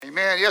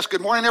Amen. Yes,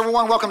 good morning,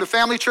 everyone. Welcome to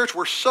Family Church.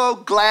 We're so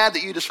glad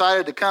that you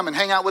decided to come and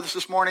hang out with us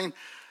this morning.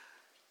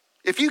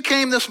 If you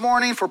came this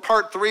morning for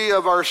part 3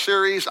 of our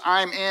series,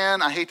 I'm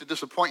In, I hate to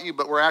disappoint you,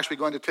 but we're actually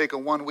going to take a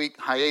 1-week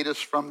hiatus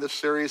from this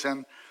series,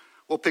 and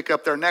we'll pick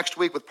up there next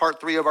week with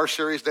part 3 of our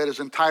series that is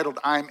entitled,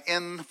 I'm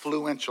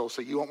Influential,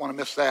 so you won't want to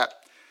miss that.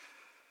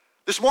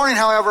 This morning,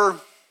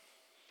 however,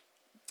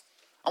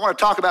 I want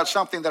to talk about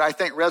something that I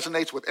think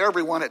resonates with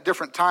everyone at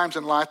different times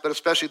in life, but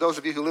especially those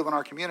of you who live in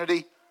our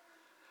community.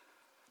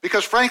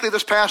 Because frankly,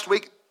 this past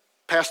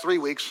 3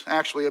 weeks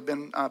actually have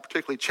been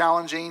particularly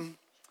challenging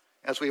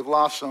as we have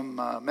lost some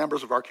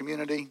members of our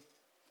community.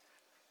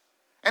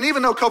 And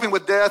even though coping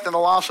with death and the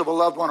loss of a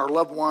loved one or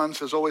loved ones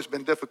has always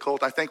been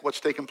difficult, I think what's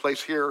taken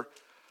place here,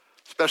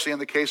 especially in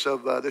the case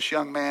of this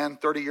young man,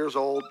 30 years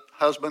old,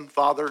 husband,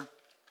 father,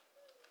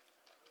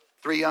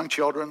 3 young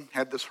children,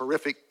 had this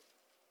horrific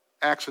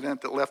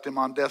accident that left him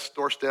on death's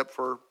doorstep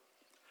for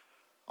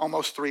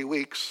almost 3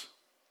 weeks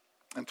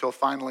until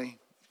finally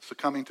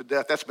succumbing to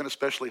death. That's been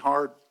especially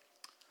hard.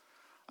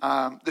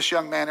 This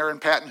young man, Aaron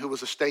Patton, who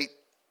was a state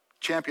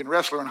champion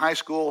wrestler in high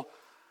school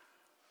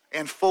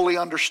and fully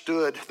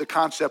understood the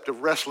concept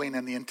of wrestling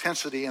and the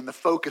intensity and the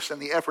focus and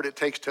the effort it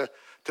takes to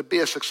be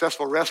a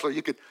successful wrestler,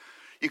 you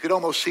could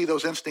almost see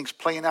those instincts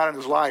playing out in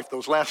his life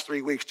those last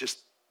 3 weeks, just,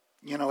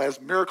 as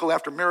miracle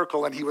after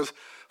miracle, and he was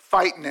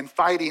fighting,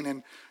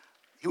 and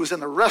he was in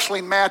the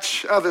wrestling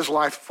match of his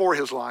life, for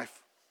his life.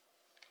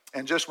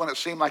 And just when it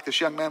seemed like this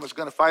young man was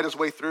going to fight his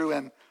way through,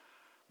 and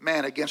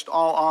man, against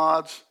all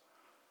odds,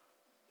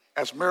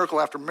 as miracle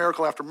after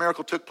miracle after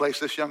miracle took place,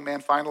 this young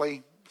man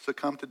finally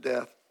succumbed to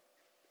death.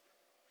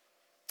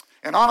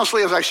 And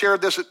honestly, as I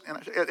shared this at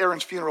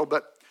Aaron's funeral,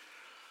 but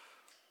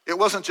it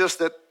wasn't just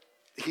that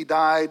he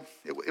died,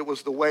 it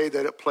was the way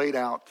that it played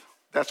out.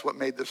 That's what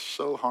made this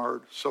so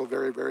hard, so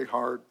very, very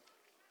hard.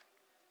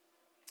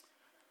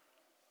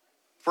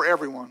 For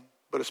everyone,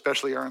 but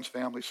especially Aaron's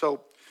family.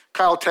 So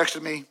Kyle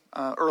texted me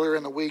earlier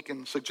in the week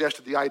and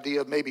suggested the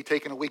idea of maybe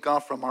taking a week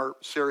off from our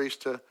series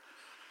to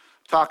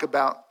talk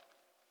about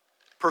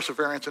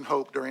perseverance and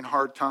hope during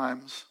hard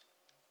times.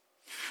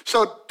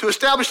 So to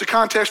establish the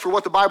context for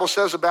what the Bible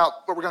says about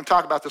what we're going to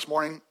talk about this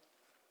morning,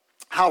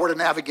 how we're to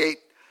navigate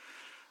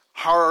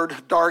hard,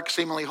 dark,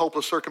 seemingly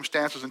hopeless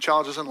circumstances and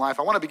challenges in life,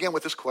 I want to begin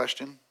with this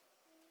question.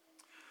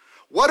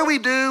 What do we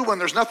do when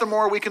there's nothing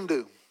more we can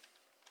do?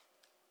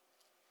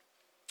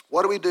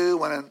 What do we do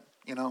when,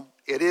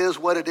 it is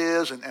what it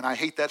is, and I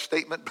hate that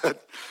statement,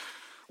 but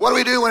what do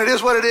we do when it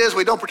is what it is?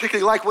 We don't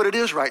particularly like what it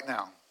is right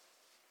now,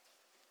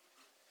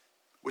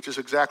 which is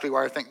exactly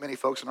where I think many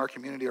folks in our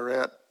community are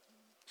at,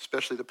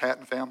 especially the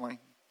Patton family.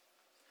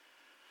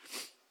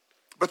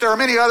 But there are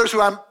many others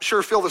who I'm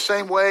sure feel the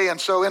same way, and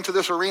so into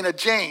this arena,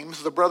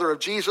 James, the brother of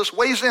Jesus,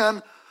 weighs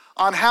in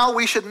on how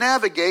we should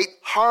navigate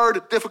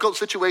hard, difficult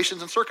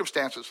situations and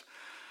circumstances.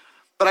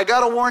 But I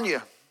got to warn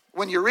you,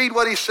 when you read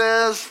what he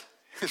says,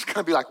 it's going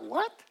to be like,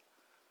 what?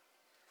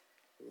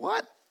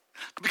 What?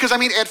 Because,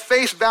 at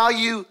face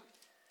value,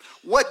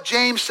 what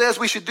James says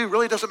we should do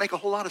really doesn't make a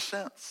whole lot of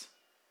sense.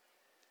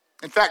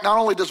 In fact, not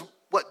only does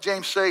what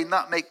James say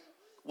not make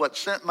much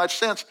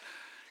sense,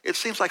 it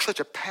seems like such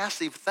a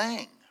passive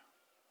thing.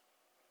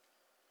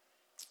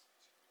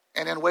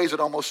 And in ways it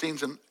almost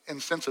seems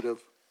insensitive.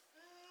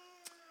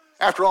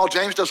 After all,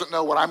 James doesn't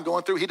know what I'm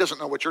going through. He doesn't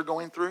know what you're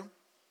going through.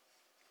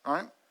 All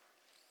right?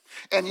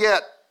 And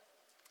yet,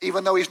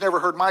 even though he's never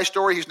heard my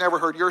story, he's never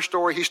heard your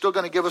story, he's still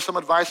going to give us some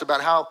advice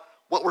about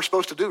what we're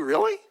supposed to do.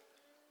 Really?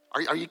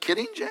 Are you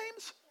kidding,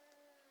 James?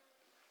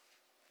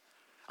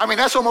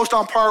 That's almost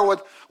on par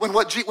with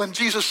when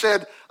Jesus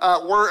said,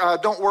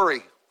 don't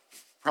worry,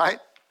 right?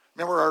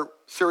 Remember our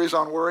series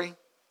on worry?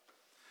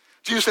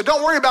 Jesus said,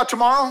 don't worry about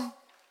tomorrow.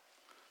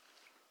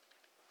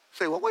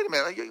 Say, well, wait a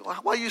minute.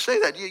 Why do you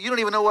say that? You don't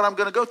even know what I'm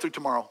going to go through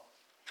tomorrow.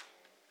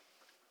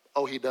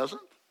 Oh, he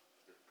doesn't?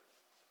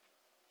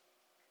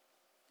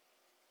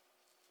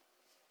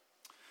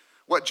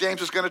 What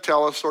James is going to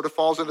tell us sort of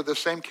falls into the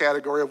same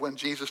category of when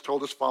Jesus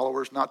told his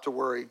followers not to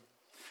worry.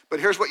 But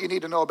here's what you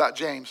need to know about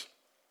James.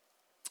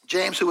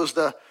 James, who was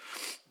the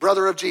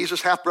brother of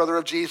Jesus, half-brother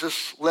of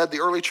Jesus, led the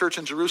early church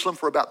in Jerusalem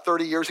for about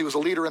 30 years. He was a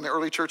leader in the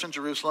early church in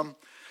Jerusalem.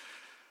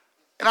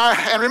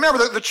 And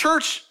remember, the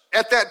church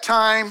at that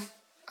time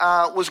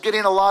was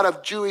getting a lot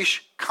of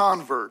Jewish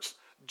converts,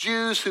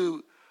 Jews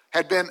who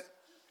had been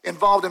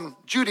involved in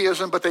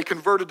Judaism, but they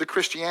converted to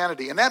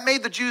Christianity. And that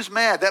made the Jews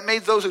mad. That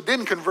made those who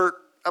didn't convert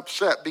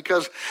upset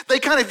because they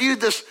kind of viewed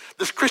this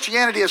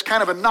Christianity as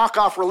kind of a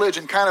knockoff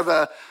religion, kind of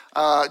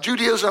a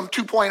Judaism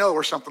 2.0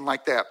 or something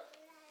like that.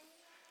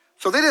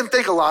 So they didn't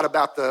think a lot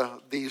about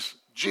these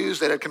Jews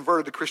that had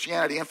converted to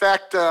Christianity. In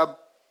fact,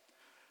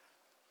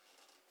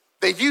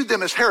 they viewed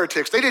them as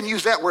heretics. They didn't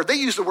use that word. They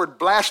used the word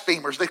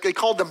blasphemers. They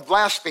called them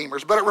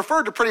blasphemers, but it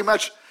referred to pretty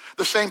much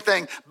the same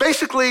thing.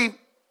 Basically,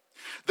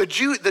 the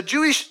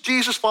Jewish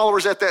Jesus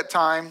followers at that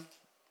time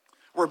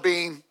were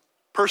being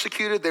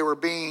persecuted. They were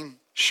being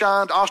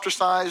shunned,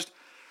 ostracized,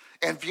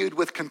 and viewed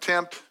with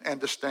contempt and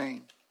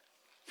disdain.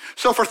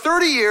 So for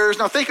 30 years,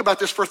 now think about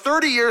this, for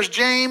 30 years,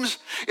 James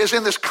is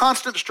in this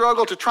constant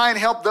struggle to try and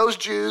help those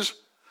Jews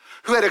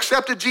who had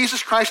accepted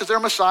Jesus Christ as their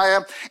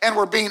Messiah and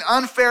were being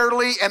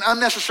unfairly and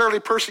unnecessarily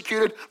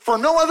persecuted for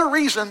no other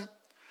reason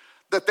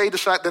than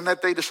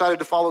that they decided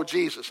to follow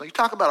Jesus. Now you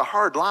talk about a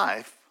hard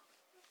life.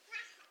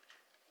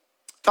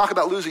 Talk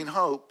about losing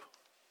hope.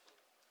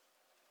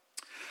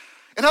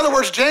 In other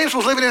words, James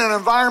was living in an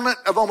environment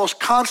of almost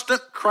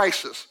constant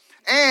crisis.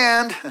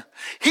 And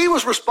he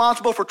was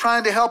responsible for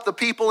trying to help the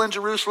people in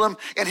Jerusalem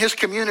and his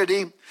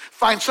community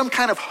find some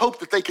kind of hope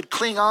that they could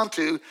cling on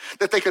to,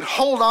 that they could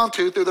hold on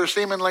to through their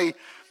seemingly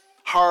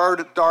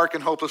hard, dark,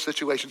 and hopeless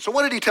situation. So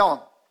what did he tell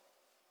them?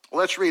 Well,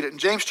 let's read it. In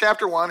James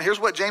chapter 1,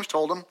 here's what James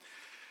told them,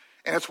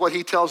 and it's what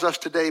he tells us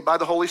today by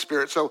the Holy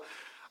Spirit. So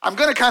I'm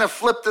going to kind of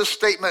flip this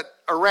statement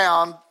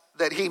around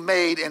that he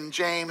made in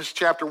James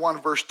chapter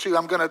 1, verse 2.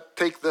 I'm going to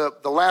take the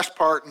last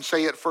part and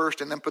say it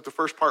first and then put the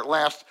first part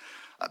last,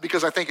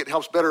 because I think it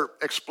helps better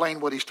explain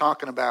what he's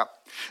talking about.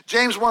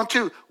 James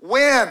 1:2,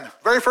 when,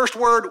 very first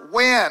word,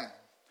 when.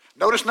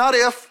 Notice not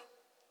if,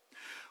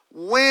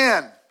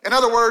 when. In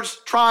other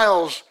words,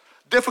 trials,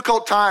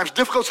 difficult times,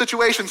 difficult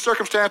situations,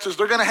 circumstances,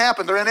 they're going to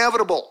happen. They're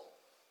inevitable.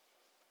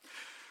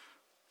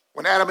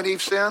 When Adam and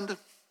Eve sinned,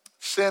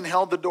 sin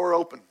held the door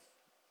open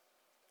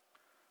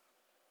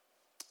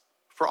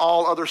for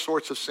all other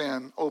sorts of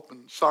sin,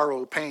 open,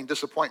 sorrow, pain,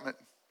 disappointment,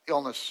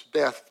 illness,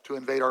 death to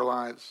invade our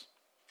lives.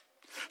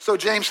 So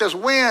James says,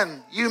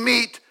 when you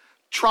meet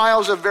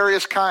trials of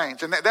various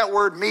kinds, and that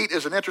word meet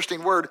is an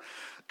interesting word.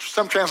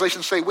 Some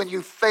translations say when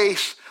you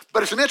face,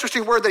 but it's an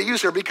interesting word they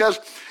use here because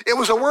it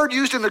was a word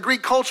used in the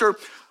Greek culture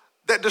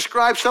that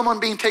describes someone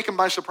being taken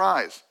by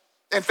surprise.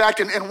 In fact,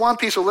 in one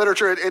piece of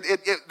literature,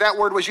 that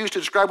word was used to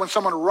describe when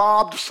someone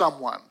robbed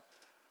someone.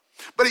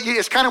 But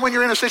it's kind of when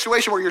you're in a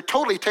situation where you're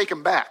totally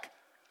taken back.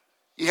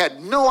 You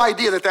had no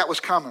idea that was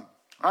coming,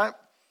 right?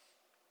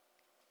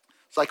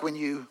 It's like when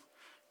you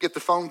get the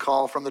phone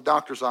call from the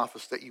doctor's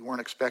office that you weren't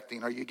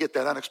expecting, or you get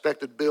that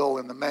unexpected bill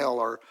in the mail,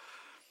 or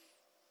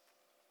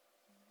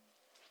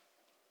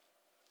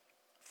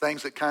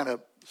things that kind of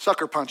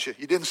sucker punch you.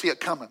 You didn't see it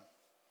coming.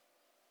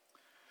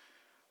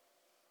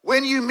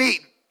 When you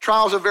meet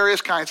trials of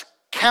various kinds,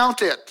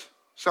 count it.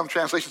 Some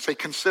translations say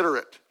consider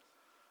it.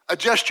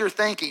 Adjust your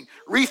thinking.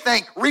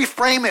 Rethink,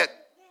 reframe it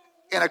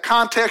in a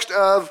context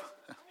of,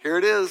 here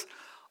it is,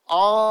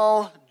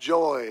 all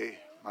joy,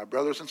 my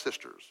brothers and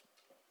sisters.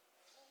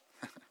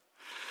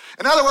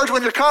 In other words,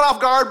 when you're caught off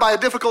guard by a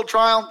difficult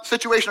trial,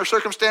 situation, or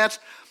circumstance,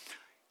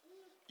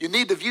 you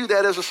need to view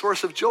that as a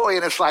source of joy.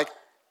 And it's like,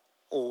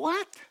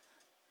 what?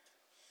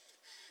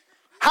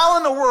 How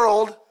in the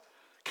world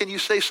can you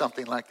say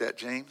something like that,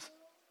 James?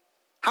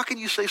 How can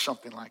you say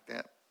something like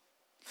that?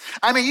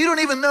 I mean, you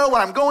don't even know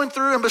what I'm going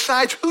through, and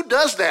besides, who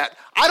does that?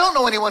 I don't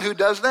know anyone who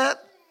does that.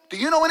 Do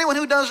you know anyone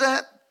who does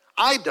that?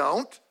 I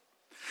don't.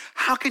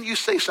 How can you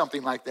say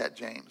something like that,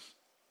 James?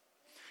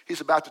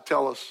 He's about to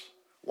tell us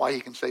why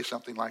he can say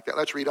something like that.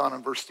 Let's read on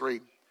in verse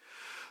 3.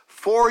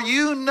 For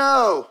you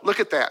know, look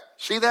at that.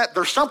 See that?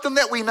 There's something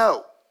that we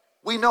know.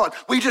 We know it.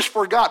 We just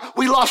forgot.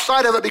 We lost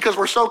sight of it because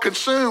we're so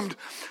consumed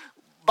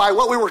by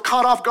what we were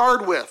caught off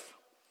guard with.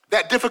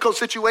 That difficult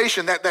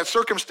situation, that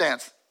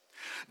circumstance.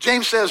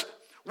 James says,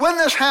 when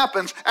this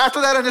happens,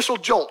 after that initial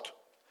jolt,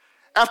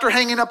 after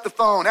hanging up the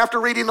phone, after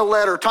reading the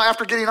letter,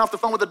 after getting off the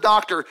phone with the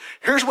doctor,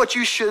 here's what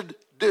you should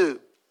do.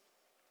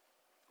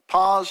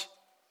 Pause,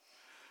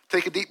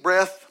 take a deep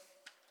breath,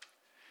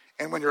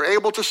 and when you're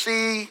able to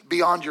see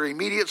beyond your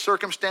immediate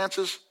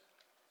circumstances,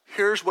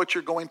 here's what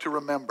you're going to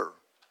remember.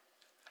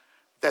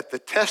 That the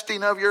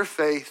testing of your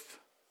faith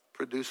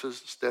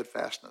produces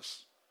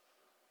steadfastness.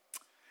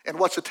 And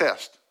what's a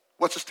test?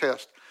 What's a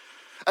test?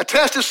 A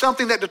test is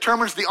something that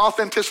determines the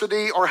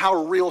authenticity or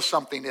how real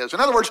something is. In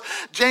other words,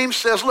 James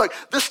says, look,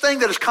 this thing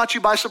that has caught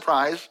you by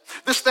surprise,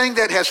 this thing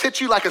that has hit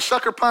you like a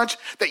sucker punch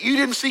that you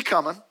didn't see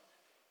coming,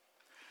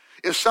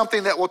 is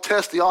something that will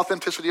test the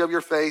authenticity of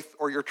your faith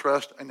or your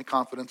trust and the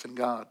confidence in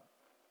God.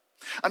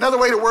 Another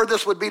way to word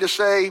this would be to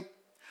say,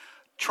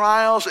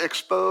 trials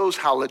expose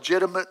how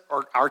legitimate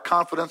our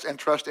confidence and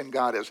trust in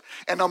God is.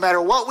 And no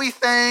matter what we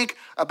think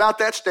about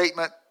that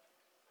statement,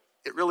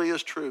 it really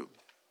is true.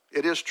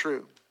 It is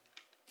true.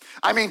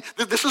 I mean,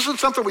 this isn't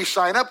something we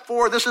sign up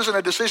for. This isn't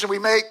a decision we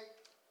make.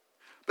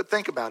 But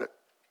think about it.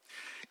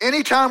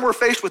 Anytime we're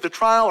faced with a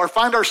trial or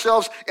find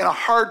ourselves in a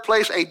hard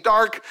place, a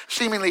dark,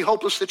 seemingly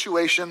hopeless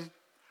situation,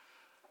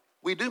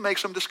 we do make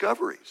some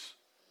discoveries.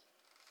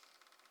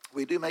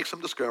 We do make some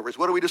discoveries.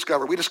 What do we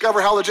discover? We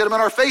discover how legitimate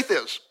our faith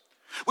is.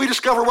 We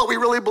discover what we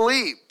really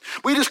believe.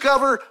 We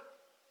discover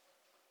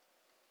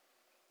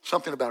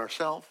something about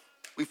ourselves.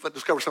 We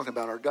discover something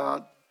about our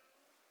God.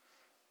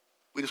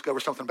 We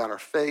discover something about our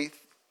faith.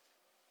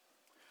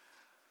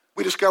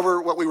 We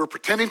discover what we were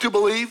pretending to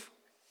believe,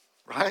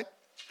 right?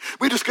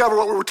 We discover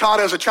what we were taught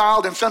as a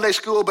child in Sunday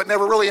school but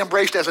never really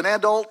embraced as an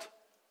adult.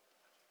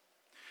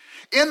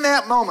 In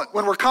that moment,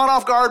 when we're caught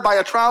off guard by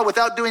a trial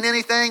without doing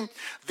anything,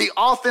 the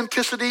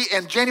authenticity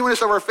and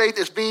genuineness of our faith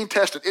is being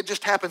tested. It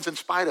just happens in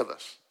spite of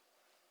us.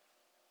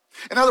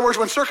 In other words,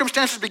 when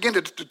circumstances begin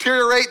to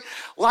deteriorate,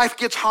 life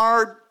gets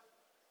hard,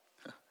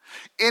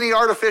 any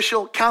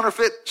artificial,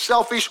 counterfeit,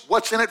 selfish,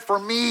 what's in it for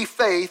me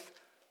faith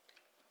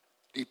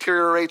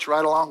deteriorates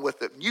right along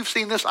with it. And you've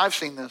seen this, I've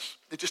seen this.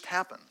 It just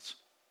happens.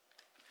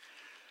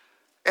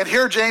 And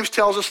here James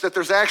tells us that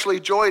there's actually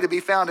joy to be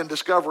found in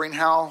discovering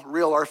how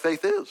real our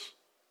faith is.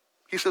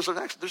 He says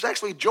there's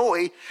actually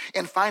joy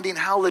in finding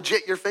how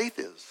legit your faith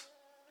is.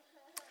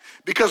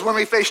 Because when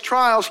we face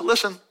trials,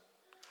 listen,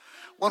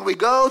 when we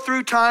go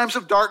through times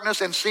of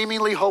darkness and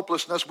seemingly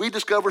hopelessness, we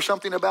discover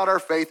something about our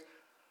faith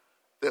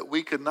that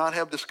we could not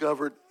have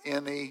discovered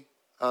any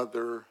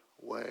other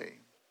way.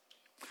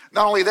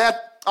 Not only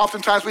that,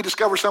 oftentimes we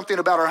discover something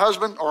about our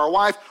husband or our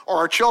wife or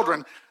our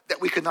children that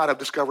we could not have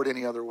discovered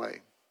any other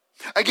way.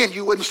 Again,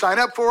 you wouldn't sign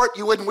up for it,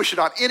 you wouldn't wish it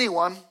on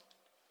anyone,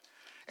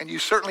 and you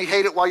certainly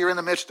hate it while you're in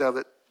the midst of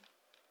it.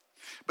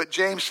 But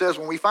James says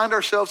when we find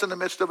ourselves in the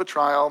midst of a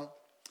trial,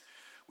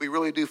 we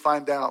really do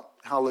find out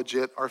how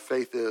legit our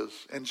faith is.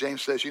 And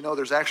James says,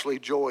 there's actually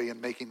joy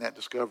in making that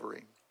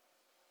discovery.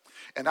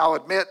 And I'll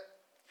admit,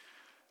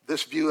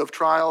 this view of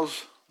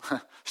trials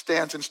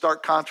stands in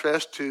stark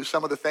contrast to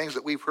some of the things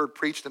that we've heard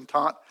preached and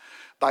taught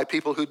by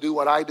people who do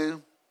what I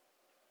do.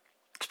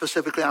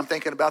 Specifically, I'm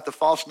thinking about the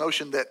false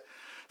notion that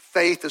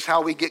faith is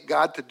how we get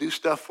God to do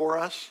stuff for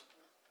us.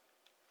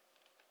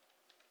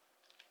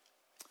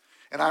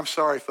 And I'm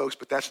sorry, folks,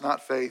 but that's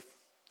not faith.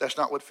 That's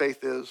not what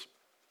faith is.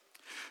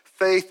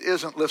 Faith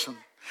isn't a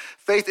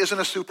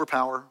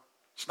superpower.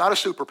 It's not a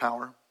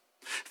superpower.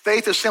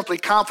 Faith is simply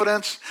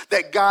confidence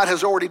that God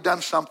has already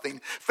done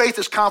something. Faith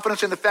is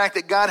confidence in the fact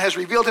that God has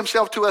revealed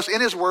himself to us in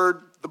his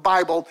word, the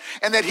Bible,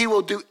 and that he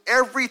will do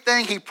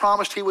everything he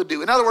promised he would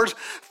do. In other words,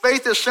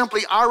 faith is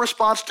simply our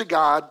response to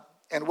God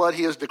and what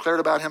he has declared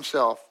about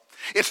himself.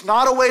 It's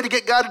not a way to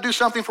get God to do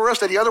something for us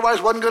that he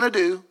otherwise wasn't going to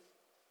do.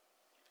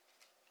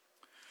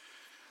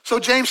 So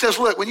James says,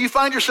 look, when you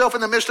find yourself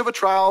in the midst of a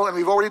trial, and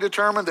we've already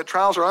determined that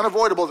trials are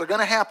unavoidable, they're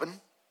going to happen,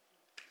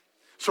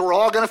 so we're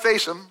all going to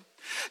face them.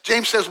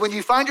 James says, when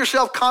you find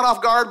yourself caught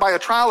off guard by a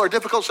trial or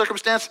difficult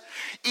circumstance,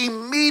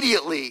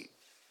 immediately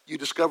you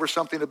discover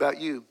something about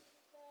you.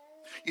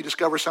 You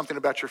discover something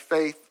about your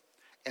faith,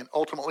 and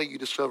ultimately you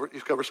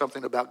discover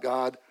something about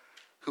God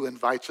who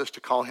invites us to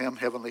call him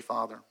Heavenly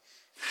Father.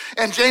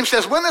 And James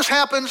says, when this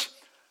happens,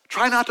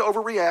 try not to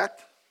overreact,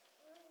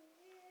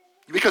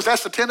 because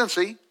that's the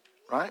tendency,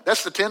 right?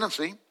 That's the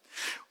tendency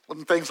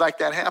when things like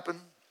that happen.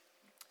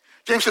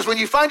 James says, when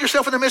you find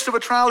yourself in the midst of a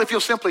trial, if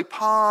you'll simply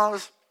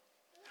pause,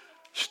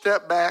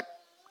 step back,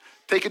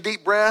 take a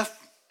deep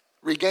breath,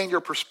 regain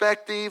your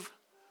perspective,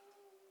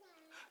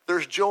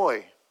 there's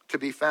joy to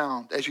be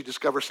found as you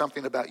discover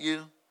something about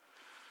you,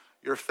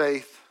 your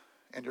faith,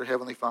 and your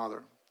Heavenly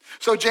Father.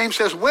 So James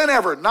says,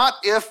 whenever, not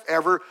if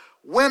ever,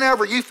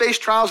 whenever you face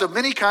trials of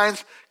many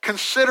kinds,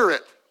 consider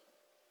it.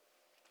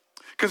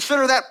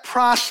 Consider that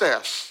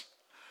process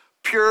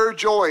pure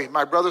joy,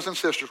 my brothers and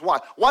sisters. Why?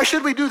 Why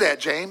should we do that,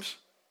 James?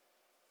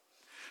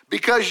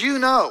 Because you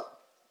know.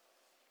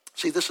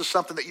 See, this is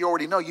something that you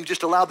already know. You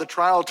just allowed the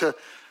trial to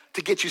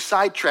get you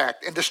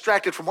sidetracked and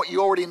distracted from what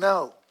you already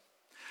know.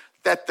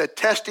 That the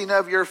testing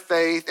of your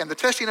faith, and the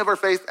testing of our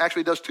faith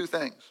actually does two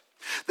things.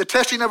 The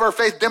testing of our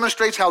faith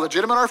demonstrates how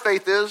legitimate our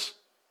faith is,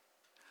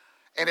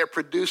 and it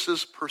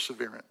produces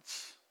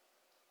perseverance.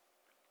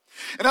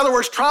 In other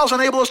words, trials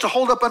enable us to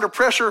hold up under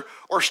pressure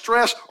or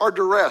stress or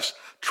duress.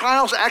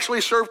 Trials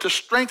actually serve to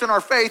strengthen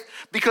our faith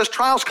because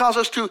trials cause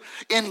us to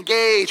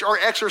engage or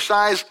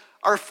exercise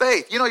our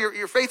faith.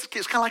 Your faith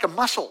is kind of like a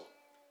muscle.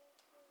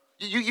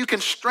 You can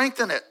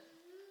strengthen it.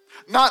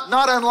 Not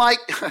unlike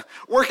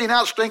working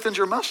out strengthens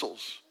your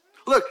muscles.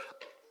 Look,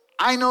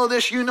 I know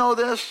this, you know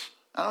this.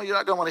 I know you're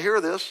not going to want to hear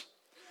this,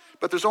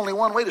 but there's only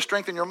one way to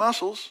strengthen your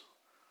muscles,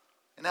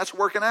 and that's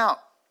working out.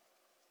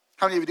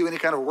 How many of you do any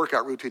kind of a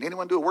workout routine?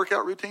 Anyone do a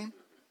workout routine?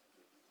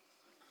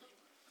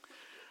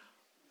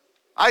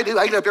 I do.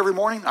 I get up every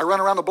morning. I run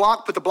around the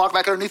block, put the block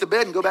back underneath the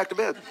bed, and go back to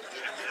bed.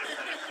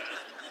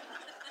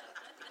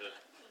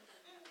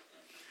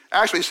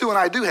 Actually, Sue and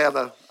I do have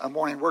a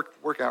morning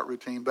workout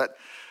routine, but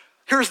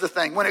here's the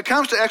thing. When it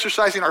comes to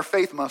exercising our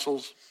faith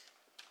muscles,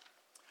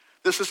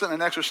 this isn't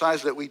an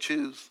exercise that we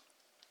choose.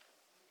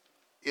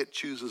 It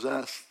chooses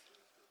us.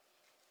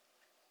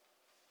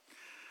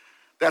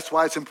 That's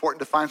why it's important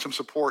to find some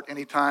support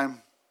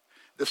anytime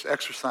this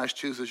exercise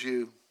chooses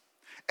you.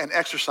 An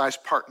exercise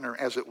partner,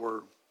 as it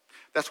were.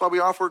 That's why we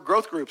offer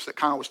growth groups that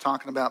Kyle was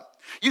talking about.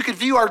 You could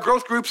view our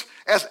growth groups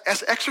as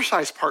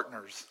exercise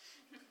partners.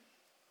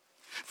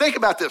 Think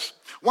about this.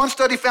 One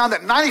study found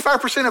that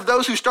 95% of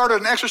those who started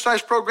an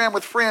exercise program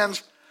with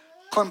friends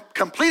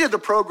completed the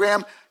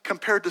program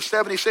compared to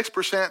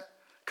 76%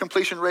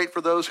 completion rate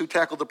for those who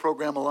tackled the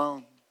program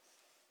alone.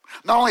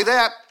 Not only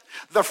that,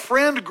 the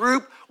friend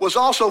group was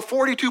also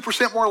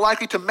 42% more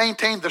likely to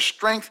maintain the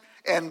strength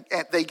and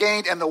they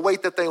gained and the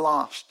weight that they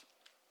lost.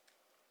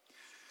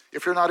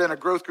 If you're not in a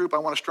growth group, I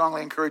want to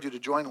strongly encourage you to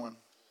join one.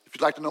 If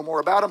you'd like to know more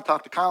about them,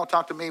 talk to Kyle,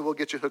 talk to me, we'll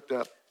get you hooked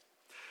up.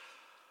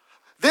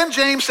 Then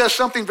James says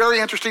something very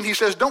interesting. He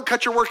says, don't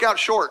cut your workout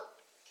short.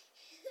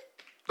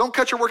 Don't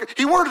cut your work.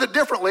 He worded it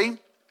differently,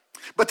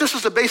 but this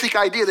is the basic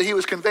idea that he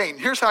was conveying.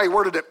 Here's how he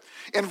worded it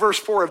in verse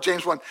 4 of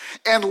James 1.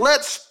 And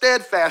let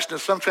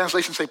steadfastness, some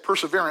translations say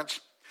perseverance,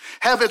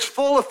 have its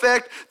full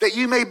effect that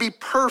you may be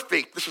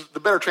perfect. This is the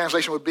better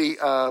translation would be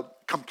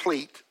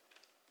complete.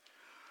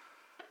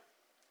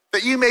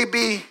 That you may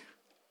be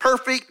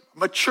perfect,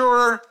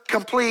 mature,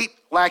 complete,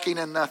 lacking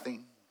in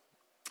nothing.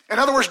 In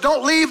other words,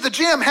 don't leave the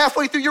gym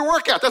halfway through your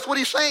workout. That's what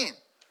he's saying.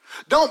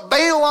 Don't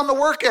bail on the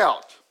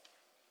workout.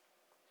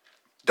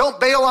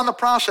 Don't bail on the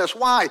process.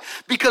 Why?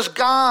 Because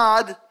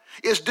God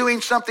is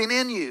doing something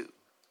in you.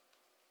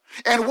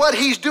 And what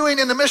he's doing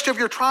in the midst of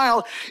your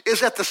trial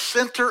is at the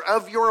center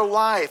of your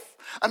life.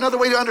 Another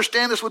way to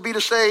understand this would be to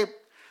say,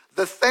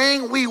 the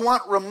thing we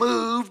want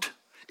removed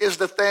is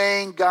the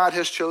thing God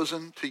has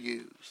chosen to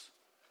use.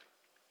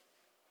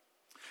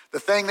 The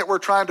thing that we're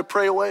trying to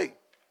pray away,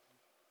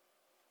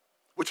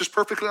 which is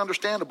perfectly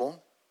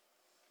understandable.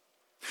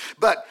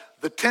 But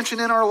the tension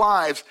in our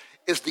lives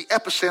is the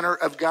epicenter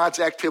of God's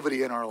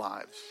activity in our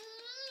lives.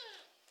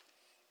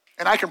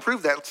 And I can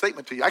prove that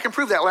statement to you. I can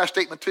prove that last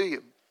statement to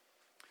you.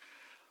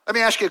 Let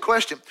me ask you a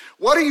question.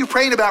 What are you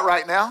praying about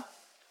right now?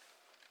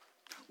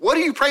 What are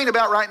you praying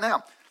about right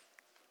now?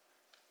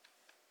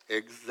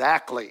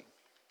 Exactly.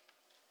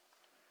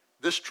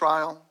 This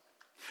trial,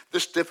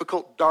 this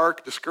difficult,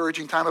 dark,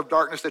 discouraging time of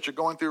darkness that you're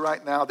going through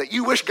right now that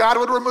you wish God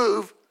would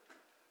remove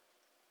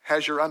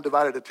has your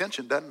undivided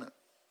attention, doesn't it?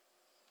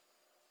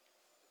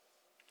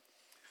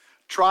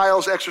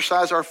 Trials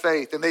exercise our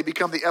faith, and they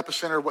become the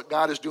epicenter of what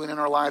God is doing in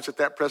our lives at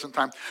that present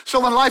time. So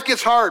when life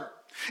gets hard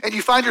and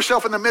you find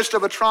yourself in the midst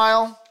of a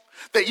trial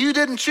that you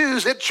didn't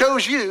choose, it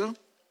chose you,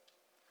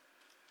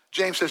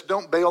 James says,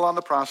 don't bail on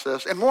the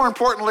process. And more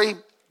importantly,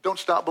 don't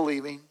stop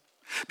believing,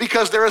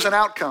 because there is an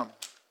outcome.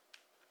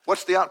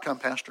 What's the outcome,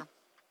 Pastor?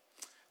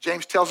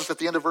 James tells us at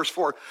the end of verse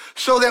 4,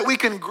 so that we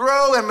can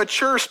grow and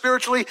mature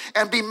spiritually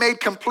and be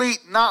made complete,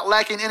 not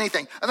lacking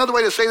anything. Another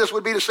way to say this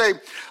would be to say,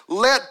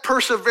 let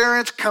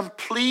perseverance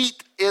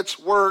complete its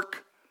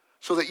work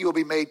so that you will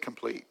be made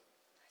complete.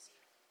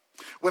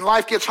 When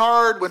life gets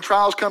hard, when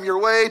trials come your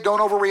way,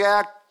 don't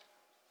overreact.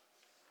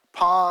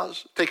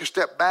 Pause, take a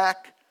step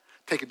back,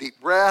 take a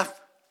deep breath.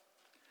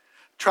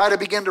 Try to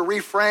begin to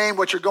reframe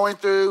what you're going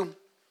through.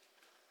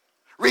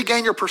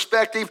 Regain your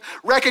perspective,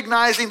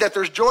 recognizing that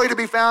there's joy to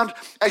be found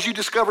as you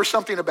discover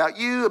something about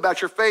you,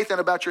 about your faith, and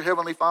about your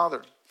Heavenly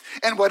Father.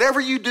 And whatever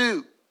you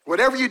do,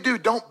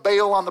 don't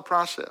bail on the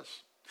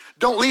process.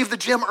 Don't leave the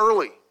gym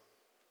early.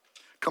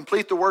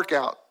 Complete the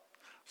workout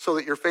so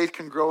that your faith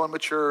can grow and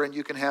mature and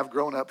you can have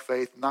grown-up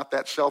faith, not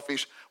that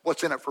selfish,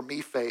 what's in it for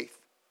me faith.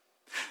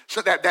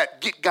 So that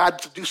get God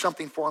to do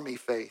something for me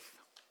faith.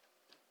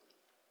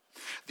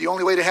 The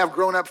only way to have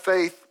grown-up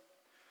faith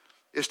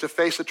is to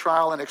face a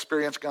trial and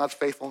experience God's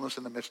faithfulness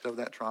in the midst of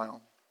that trial.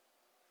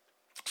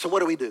 So what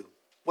do we do?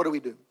 What do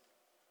we do?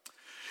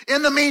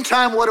 In the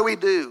meantime, what do we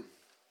do?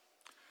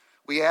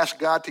 We ask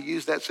God to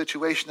use that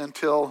situation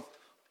until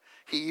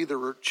he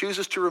either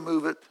chooses to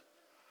remove it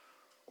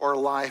or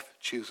life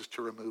chooses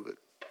to remove it.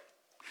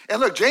 And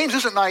look, James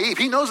isn't naive.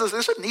 He knows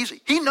this isn't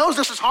easy. He knows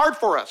this is hard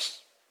for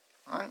us.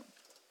 All right?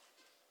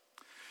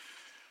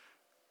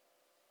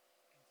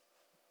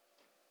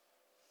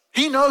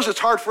 He knows it's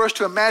hard for us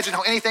to imagine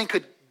how anything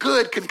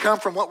good can come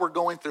from what we're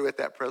going through at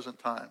that present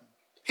time.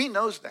 He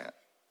knows that.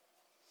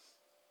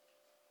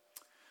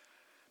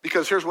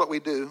 Because here's what we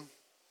do,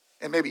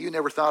 and maybe you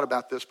never thought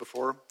about this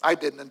before. I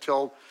didn't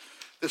until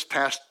this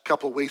past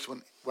couple of weeks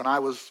when I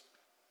was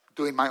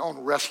doing my own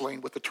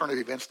wrestling with the turn of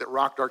events that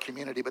rocked our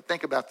community. But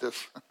think about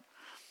this.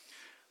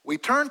 We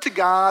turn to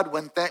God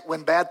when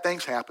bad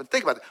things happen.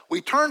 Think about it.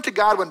 We turn to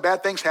God when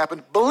bad things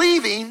happen,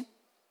 believing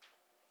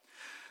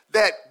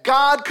that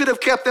God could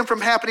have kept them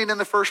from happening in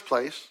the first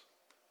place.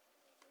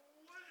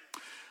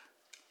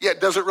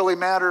 Yet, does it really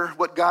matter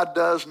what God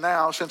does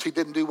now since he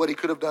didn't do what he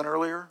could have done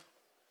earlier?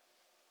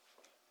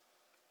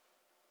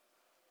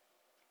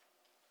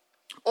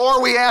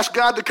 Or we ask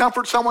God to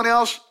comfort someone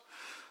else,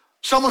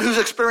 someone who's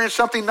experienced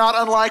something not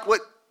unlike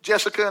what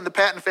Jessica and the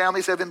Patton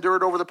families have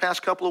endured over the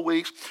past couple of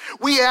weeks.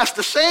 We ask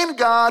the same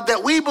God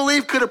that we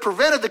believe could have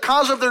prevented the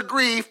cause of their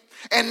grief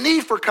and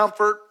need for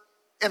comfort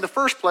in the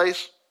first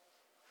place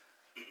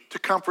to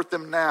comfort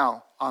them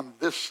now on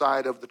this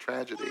side of the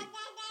tragedy.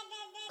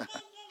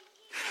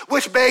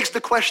 Which begs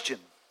the question,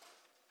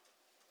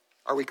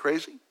 are we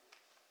crazy?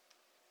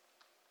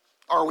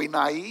 Are we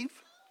naive?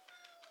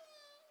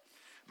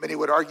 Many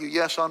would argue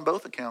yes on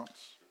both accounts.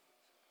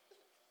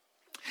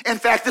 In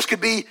fact, this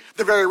could be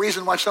the very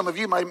reason why some of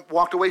you might have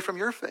walked away from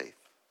your faith.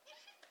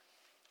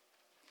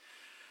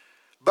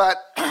 But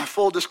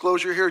full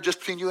disclosure here,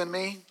 just between you and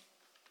me,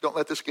 don't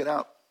let this get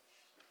out.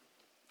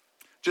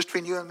 Just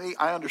between you and me,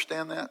 I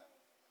understand that.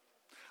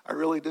 I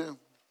really do. In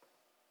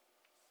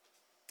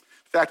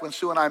fact, when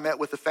Sue and I met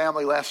with the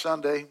family last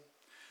Sunday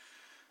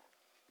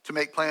to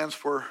make plans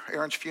for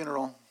Aaron's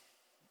funeral,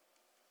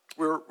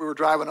 we were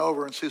driving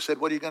over and Sue said,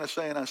 "What are you going to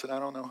say?" And I said, "I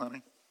don't know,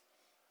 honey.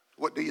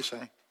 What do you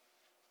say?"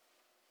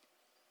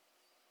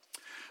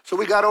 So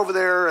we got over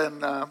there,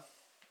 and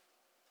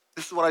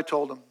This is what I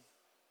told him.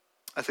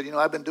 I said,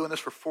 I've been doing this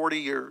for 40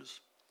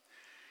 years,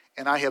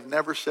 and I have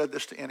never said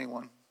this to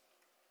anyone.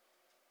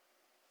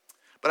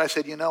 But I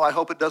said, I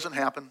hope it doesn't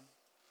happen,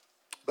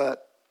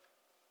 but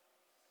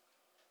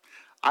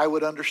I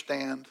would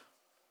understand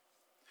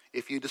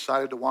if you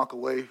decided to walk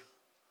away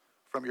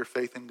from your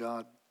faith in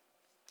God.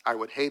 I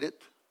would hate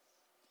it.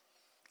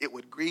 It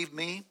would grieve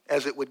me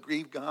as it would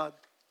grieve God.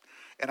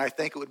 And I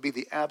think it would be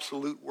the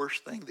absolute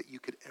worst thing that you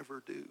could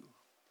ever do.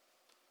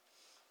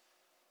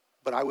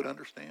 But I would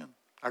understand.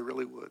 I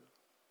really would.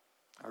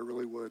 I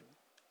really would.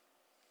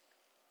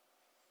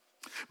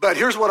 But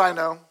here's what I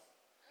know.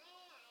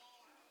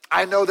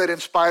 I know that in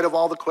spite of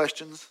all the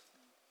questions,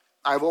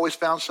 I've always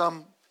found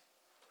some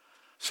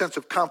sense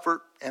of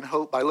comfort and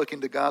hope by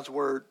looking to God's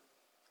word.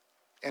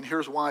 And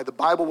here's why. The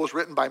Bible was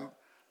written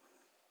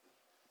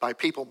by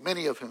people,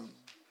 many of whom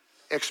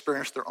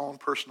experienced their own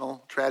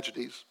personal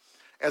tragedies,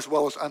 as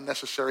well as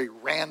unnecessary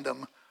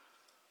random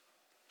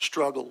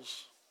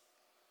struggles,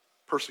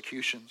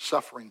 persecution,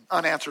 suffering,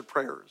 unanswered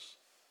prayers.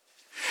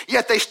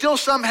 Yet they still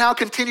somehow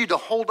continued to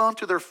hold on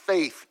to their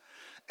faith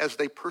as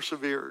they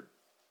persevered.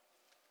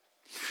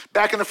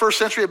 Back in the first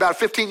century, about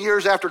 15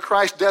 years after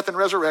Christ's death and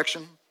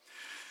resurrection,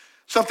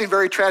 something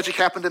very tragic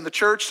happened in the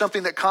church,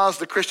 something that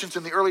caused the Christians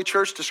in the early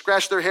church to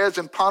scratch their heads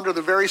and ponder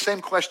the very same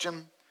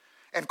question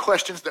and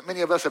questions that many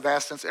of us have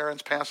asked since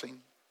Aaron's passing.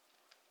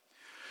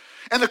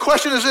 And the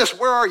question is this: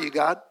 where are you,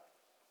 God?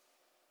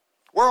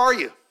 Where are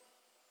you?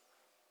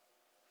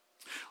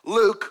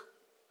 Luke,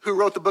 who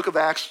wrote the book of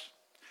Acts,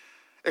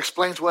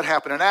 explains what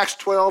happened. In Acts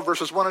 12,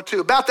 verses 1 and 2,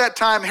 about that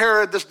time,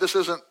 Herod, this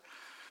isn't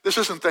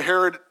the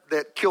Herod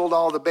that killed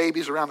all the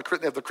babies around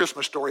the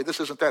Christmas story. This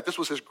isn't that. This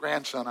was his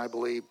grandson, I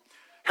believe.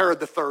 Herod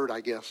the Third,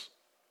 I guess.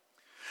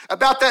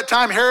 About that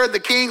time, Herod the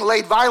king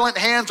laid violent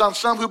hands on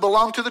some who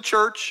belonged to the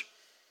church.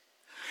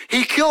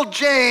 He killed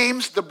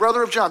James, the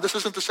brother of John. This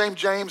isn't the same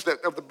James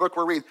of the book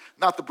we're reading,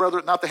 not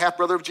the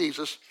half-brother of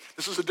Jesus.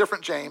 This is a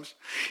different James.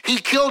 He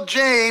killed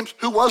James,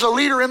 who was a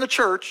leader in the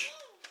church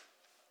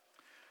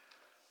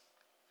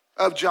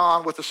of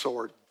John, with a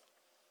sword.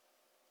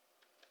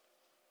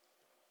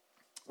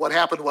 What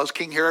happened was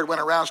King Herod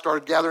went around,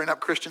 started gathering up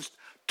Christians,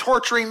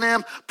 torturing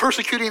them,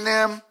 persecuting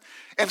them,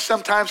 and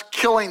sometimes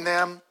killing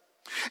them.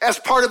 As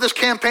part of this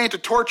campaign to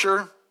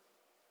torture,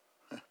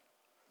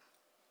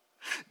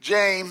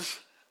 James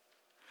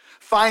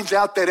finds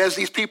out that as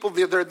these people,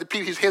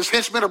 his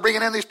henchmen are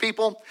bringing in these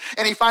people,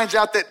 and he finds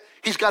out that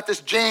he's got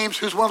this James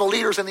who's one of the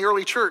leaders in the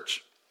early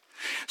church.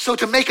 So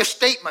to make a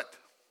statement,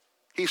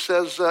 he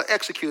says,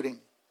 executing.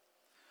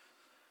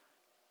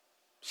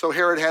 So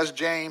Herod has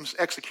James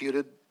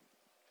executed,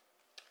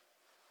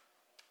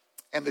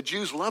 and the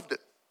Jews loved it.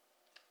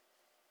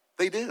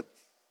 They did.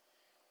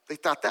 They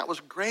thought that was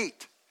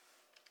great.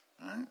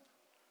 All right?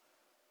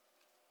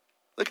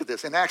 Look at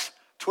this in Acts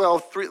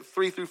 12,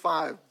 3 through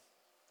 5.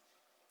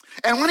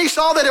 And when he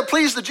saw that it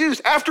pleased the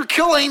Jews, after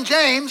killing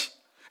James,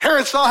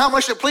 Herod saw how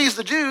much it pleased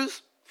the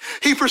Jews.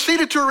 He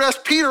proceeded to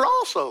arrest Peter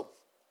also.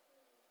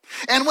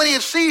 And when he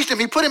had seized him,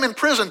 he put him in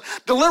prison,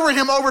 delivering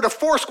him over to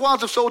 4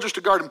 squads of soldiers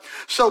to guard him.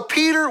 So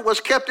Peter was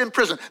kept in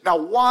prison. Now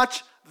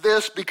watch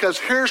this, because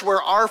here's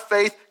where our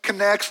faith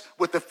connects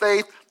with the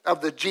faith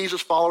of the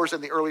Jesus followers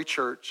in the early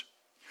church.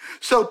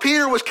 So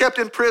Peter was kept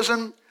in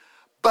prison,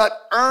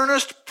 but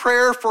earnest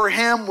prayer for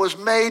him was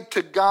made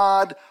to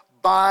God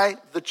by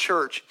the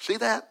church. See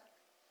that?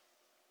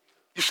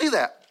 You see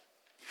that?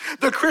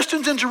 The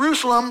Christians in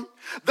Jerusalem,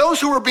 those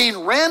who were being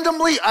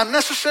randomly,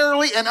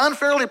 unnecessarily, and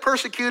unfairly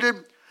persecuted,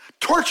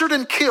 tortured,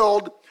 and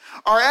killed,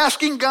 are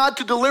asking God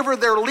to deliver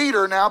their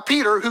leader now,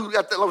 Peter, who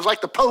was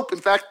like the Pope. In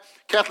fact,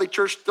 Catholic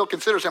Church still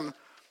considers him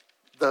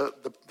the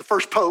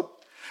first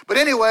Pope. But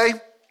anyway,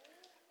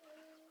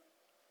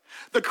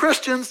 the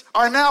Christians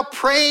are now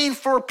praying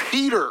for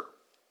Peter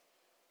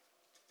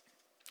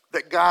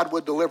that God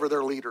would deliver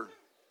their leader.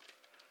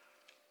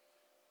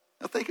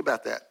 Now think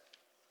about that.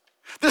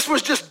 This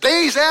was just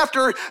days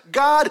after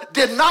God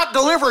did not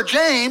deliver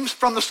James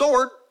from the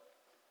sword.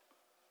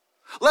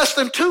 Less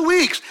than 2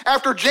 weeks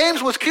after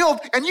James was killed,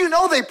 and you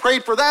know they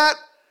prayed for that,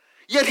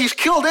 yet he's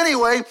killed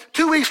anyway.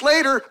 2 weeks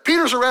later,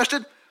 Peter's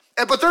arrested,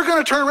 but they're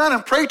going to turn around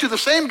and pray to the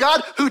same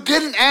God who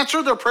didn't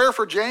answer their prayer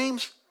for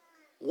James?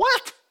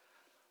 What?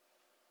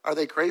 Are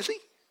they crazy?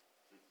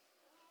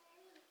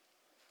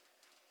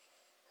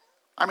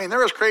 I mean,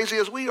 they're as crazy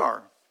as we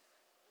are.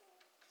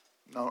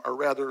 No, or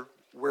rather,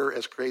 we're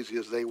as crazy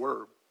as they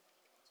were.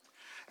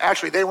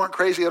 Actually, they weren't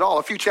crazy at all.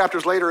 A few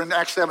chapters later in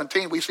Acts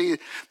 17, we see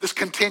this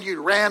continued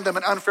random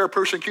and unfair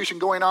persecution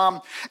going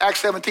on.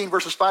 Acts 17,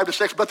 verses 5 to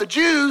 6. But the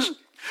Jews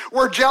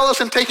were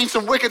jealous, and taking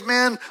some wicked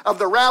men of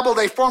the rabble,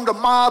 they formed a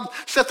mob,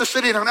 set the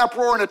city in an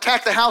uproar, and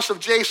attacked the house of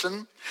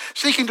Jason,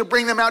 seeking to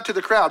bring them out to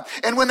the crowd.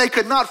 And when they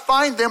could not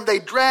find them, they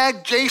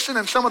dragged Jason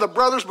and some of the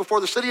brothers before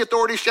the city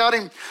authorities,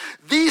 shouting,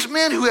 "These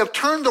men who have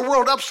turned the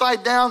world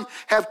upside down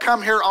have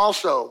come here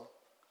also."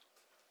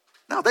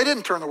 No, they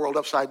didn't turn the world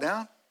upside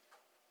down.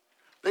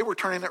 They were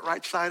turning it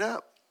right side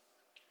up.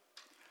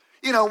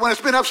 You know, when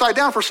it's been upside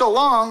down for so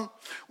long,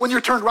 when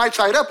you're turned right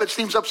side up, it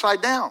seems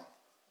upside down.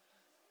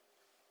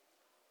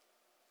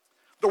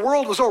 The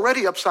world was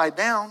already upside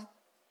down.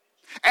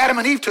 Adam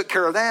and Eve took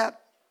care of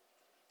that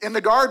in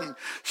the garden.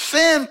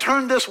 Sin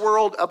turned this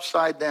world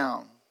upside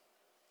down.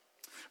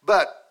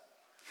 But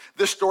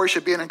this story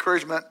should be an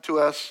encouragement to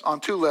us on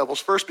two levels.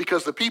 First,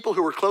 because the people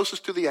who were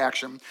closest to the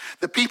action,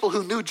 the people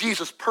who knew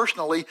Jesus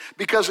personally,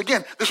 because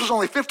again, this was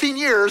only 15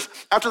 years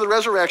after the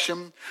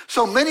resurrection,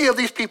 so many of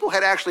these people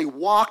had actually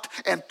walked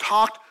and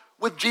talked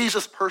with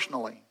Jesus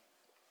personally.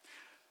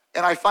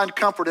 And I find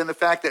comfort in the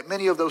fact that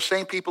many of those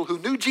same people who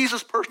knew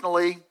Jesus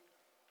personally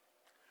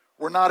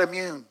were not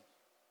immune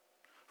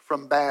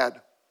from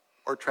bad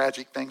or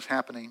tragic things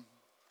happening.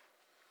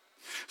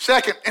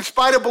 Second, in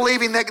spite of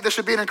believing that this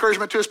should be an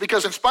encouragement to us,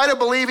 because in spite of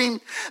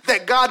believing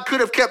that God could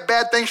have kept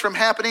bad things from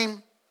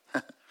happening,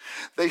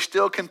 they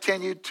still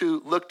continued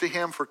to look to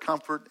him for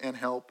comfort and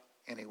help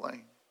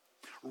anyway,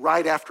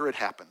 right after it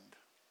happened.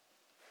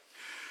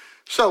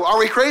 So, are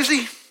we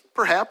crazy?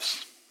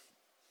 Perhaps,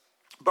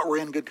 but we're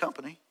in good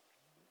company.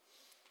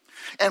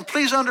 And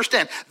please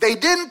understand, they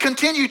didn't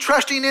continue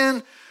trusting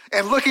in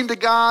and looking to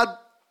God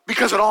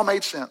because it all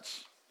made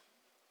sense.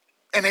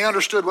 And they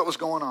understood what was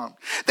going on.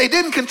 They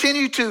didn't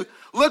continue to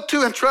look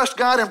to and trust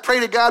God and pray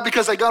to God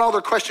because they got all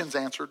their questions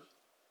answered.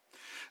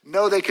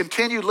 No, they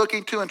continued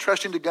looking to and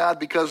trusting to God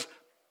because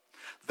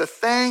the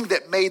thing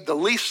that made the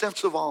least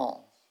sense of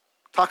all,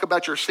 talk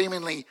about your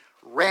seemingly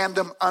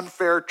random,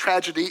 unfair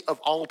tragedy of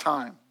all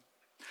time,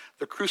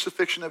 the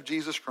crucifixion of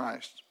Jesus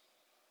Christ,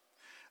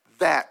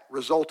 that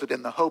resulted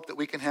in the hope that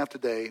we can have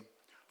today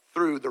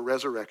through the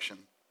resurrection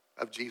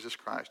of Jesus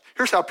Christ.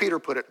 Here's how Peter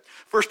put it.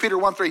 1 Peter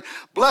 1:3,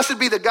 blessed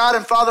be the God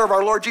and Father of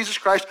our Lord Jesus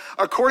Christ.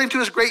 According to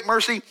his great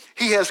mercy,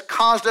 he has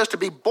caused us to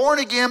be born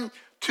again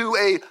to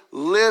a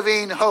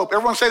living hope.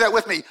 Everyone say that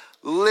with me.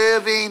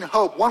 Living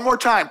hope. One more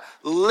time.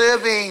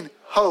 Living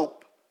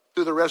hope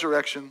through the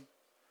resurrection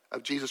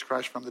of Jesus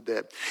Christ from the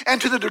dead.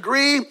 And to the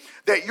degree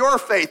that your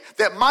faith,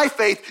 that my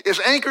faith is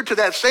anchored to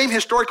that same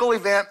historical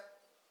event,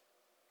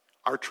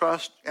 our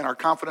trust and our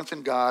confidence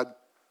in God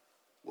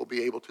will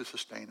be able to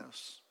sustain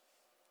us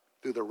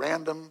through the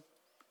random,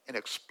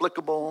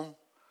 inexplicable,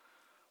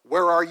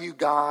 where are you,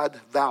 God,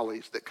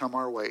 valleys that come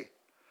our way.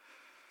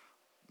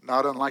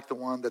 Not unlike the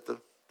one that the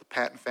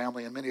Patton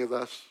family and many of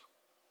us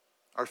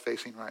are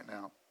facing right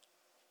now.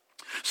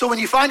 So when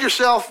you find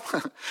yourself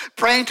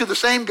praying to the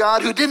same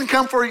God who didn't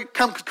come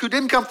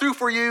through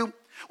for you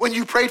when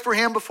you prayed for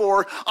him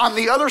before, on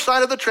the other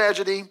side of the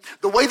tragedy,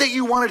 the way that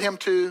you wanted him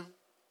to,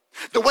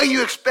 the way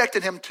you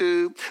expected him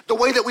to, the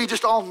way that we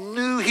just all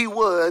knew he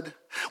would,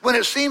 when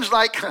it seems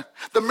like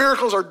the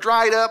miracles are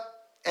dried up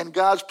and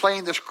God's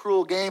playing this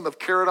cruel game of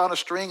carrot on a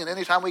string, and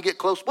anytime we get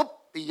close, whoop,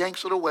 he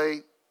yanks it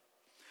away.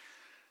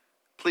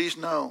 Please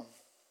know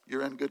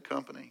you're in good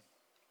company.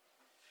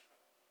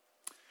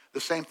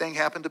 The same thing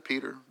happened to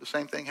Peter. The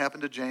same thing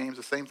happened to James.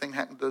 The same thing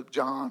happened to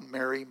John,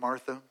 Mary,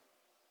 Martha.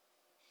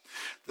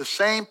 The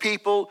same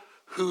people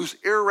whose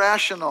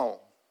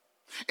irrational,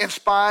 in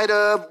spite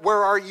of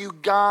where are you,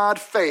 God,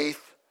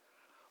 faith,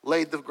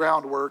 laid the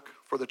groundwork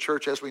for the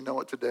church as we know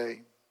it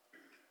today.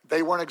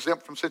 They weren't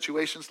exempt from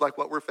situations like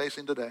what we're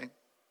facing today.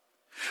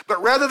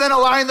 But rather than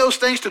allowing those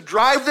things to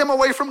drive them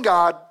away from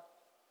God,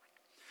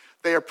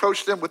 they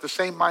approached them with the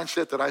same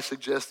mindset that I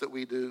suggest that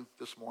we do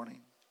this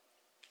morning.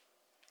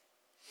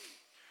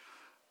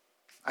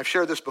 I've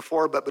shared this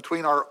before, but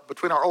between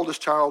our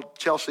oldest child,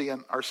 Chelsea,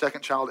 and our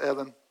second child,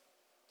 Evan,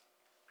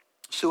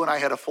 Sue and I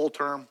had a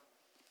full-term,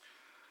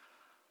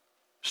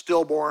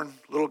 stillborn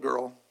little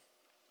girl.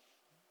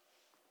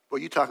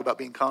 Well, you talk about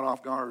being caught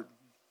off guard.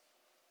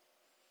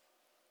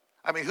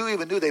 I mean, who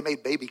even knew they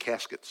made baby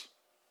caskets?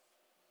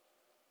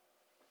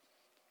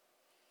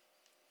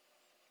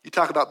 You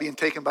talk about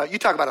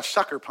a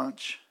sucker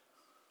punch.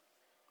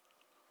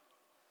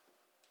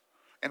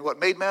 And what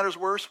made matters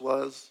worse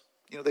was,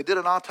 they did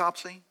an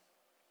autopsy.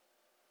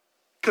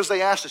 Because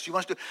they asked us, you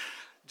want us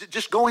to,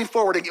 just going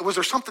forward,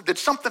 did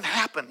something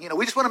happen?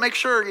 We just want to make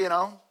sure,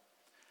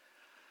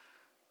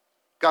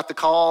 Got the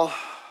call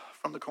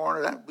from the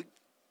coroner.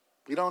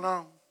 We don't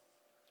know.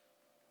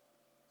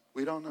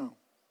 We don't know.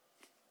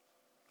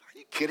 Are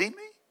you kidding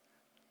me?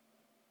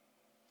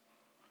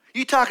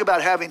 You talk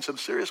about having some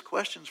serious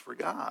questions for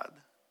God.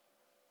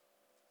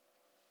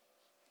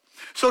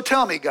 So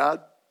tell me,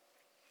 God,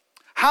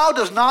 how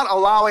does not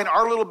allowing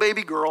our little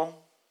baby girl,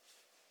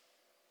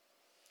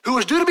 who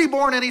is due to be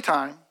born any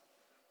time,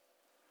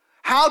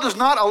 how does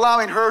not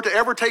allowing her to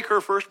ever take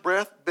her first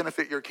breath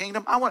benefit your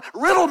kingdom?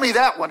 Riddle me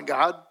that one,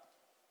 God.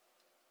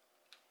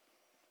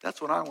 That's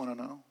what I want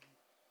to know.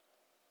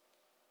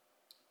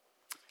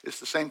 It's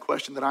the same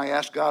question that I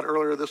asked God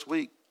earlier this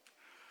week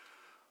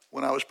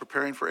when I was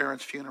preparing for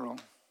Aaron's funeral.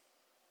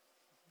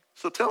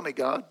 So tell me,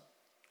 God,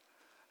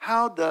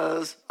 how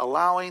does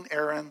allowing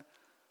Aaron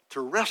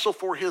to wrestle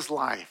for his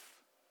life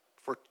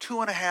for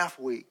 2.5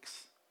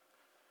 weeks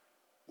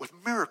with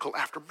miracle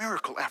after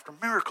miracle after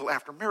miracle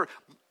after miracle,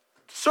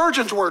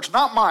 surgeon's words,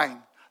 not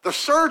mine, the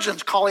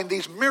surgeons calling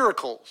these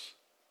miracles,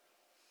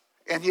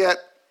 and yet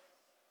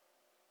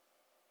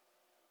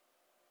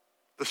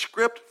the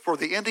script for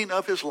the ending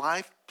of his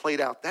life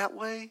played out that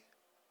way?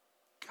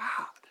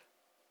 God,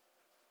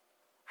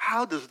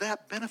 how does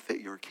that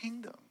benefit your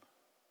kingdom?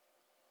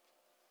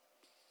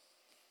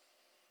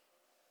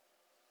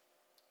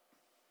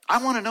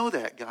 I want to know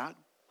that, God.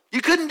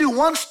 You couldn't do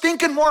one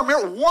stinking more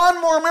miracle.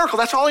 One more miracle.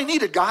 That's all he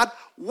needed, God.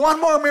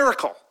 One more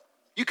miracle.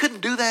 You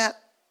couldn't do that.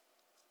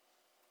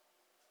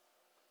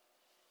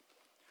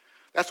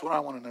 That's what I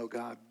want to know,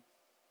 God.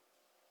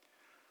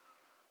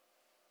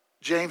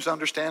 James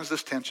understands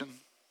this tension.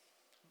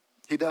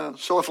 He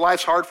does. So if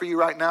life's hard for you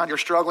right now and you're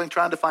struggling,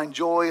 trying to find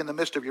joy in the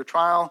midst of your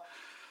trial,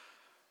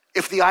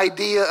 if the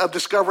idea of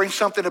discovering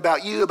something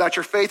about you, about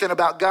your faith, and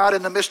about God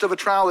in the midst of a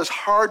trial is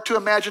hard to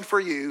imagine for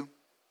you,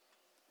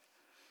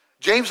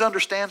 James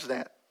understands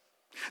that.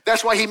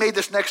 That's why he made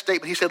this next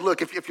statement. He said,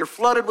 look, if you're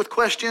flooded with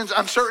questions,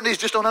 uncertainties,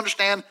 just don't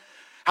understand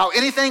how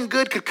anything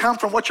good could come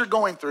from what you're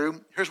going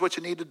through, here's what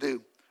you need to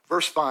do.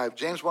 Verse 5,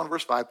 James 1,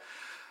 verse 5.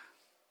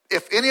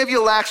 If any of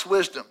you lacks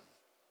wisdom,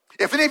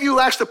 if any of you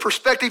lacks the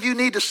perspective you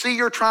need to see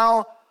your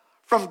trial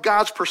from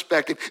God's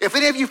perspective, if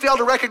any of you fail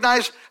to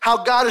recognize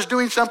how God is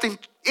doing something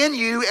in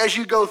you as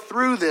you go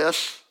through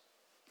this,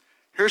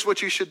 here's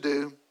what you should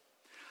do.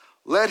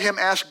 Let him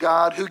ask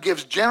God, who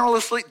gives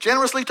generously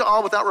to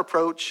all without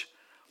reproach,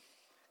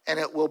 and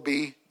it will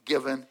be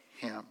given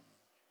him.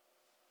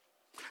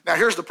 Now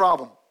here's the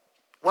problem.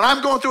 When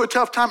I'm going through a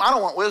tough time, I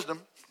don't want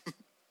wisdom.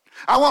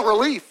 I want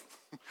relief.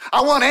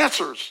 I want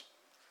answers.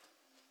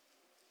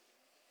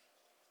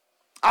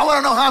 I want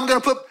to know how I'm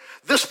going to put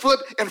this foot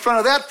in front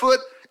of that foot,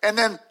 and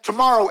then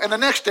tomorrow and the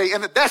next day,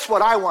 and that's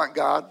what I want,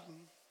 God.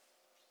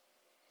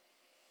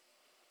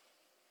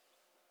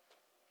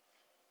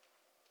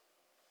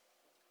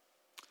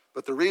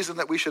 But the reason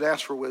that we should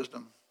ask for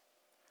wisdom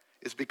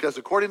is because,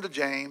 according to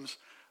James,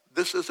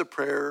 this is a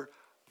prayer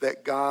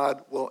that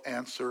God will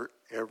answer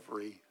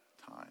every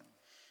time.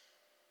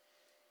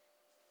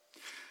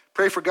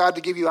 Pray for God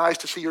to give you eyes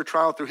to see your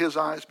trial through his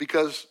eyes,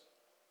 because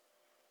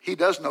he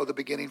does know the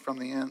beginning from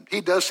the end.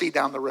 He does see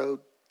down the road.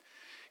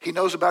 He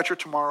knows about your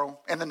tomorrow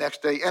and the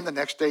next day and the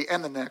next day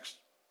and the next.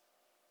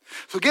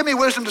 So give me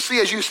wisdom to see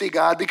as you see,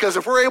 God, because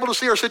if we're able to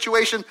see our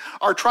situation,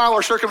 our trial,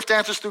 our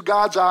circumstances through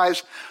God's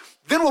eyes,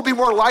 then we'll be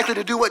more likely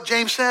to do what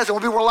James says, and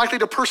we'll be more likely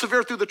to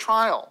persevere through the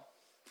trial.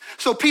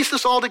 So piece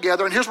this all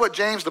together, and here's what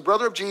James, the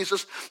brother of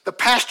Jesus, the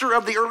pastor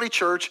of the early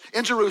church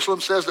in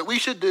Jerusalem, says that we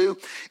should do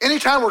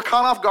anytime we're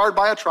caught off guard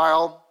by a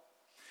trial.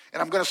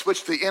 And I'm going to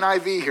switch to the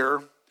NIV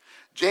here.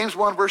 James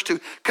 1, verse 2.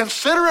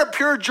 Consider it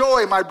pure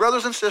joy, my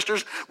brothers and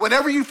sisters,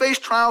 whenever you face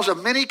trials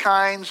of many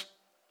kinds.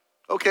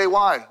 Okay,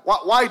 why?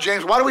 Why,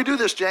 James? Why do we do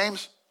this,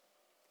 James?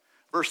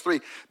 Verse 3,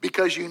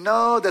 because you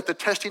know that the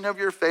testing of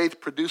your faith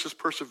produces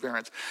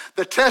perseverance.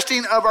 The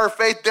testing of our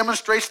faith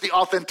demonstrates the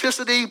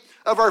authenticity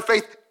of our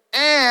faith,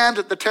 and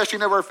the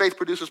testing of our faith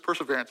produces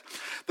perseverance.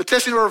 The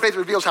testing of our faith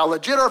reveals how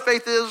legit our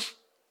faith is,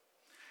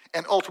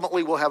 and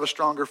ultimately we'll have a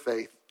stronger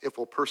faith if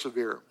we'll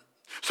persevere.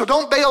 So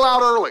don't bail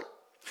out early.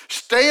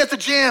 Stay at the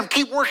gym.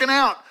 Keep working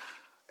out.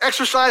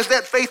 Exercise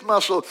that faith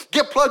muscle.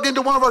 Get plugged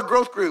into one of our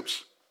growth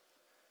groups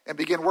and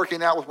begin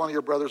working out with one of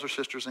your brothers or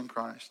sisters in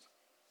Christ.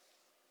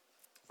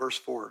 Verse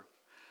 4,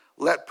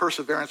 let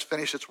perseverance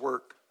finish its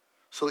work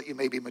so that you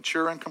may be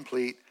mature and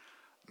complete,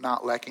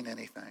 not lacking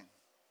anything.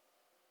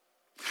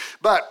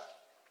 But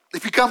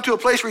if you come to a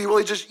place where you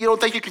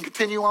don't think you can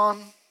continue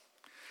on,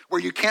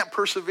 where you can't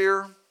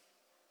persevere,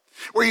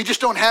 where you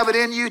just don't have it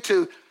in you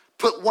to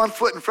put one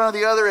foot in front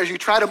of the other as you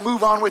try to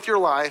move on with your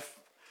life,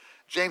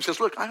 James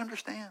says, look, I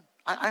understand.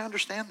 I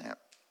understand that,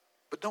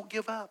 but don't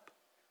give up.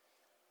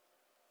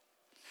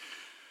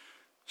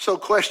 So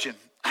question,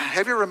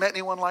 have you ever met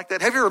anyone like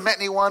that? Have you ever met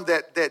anyone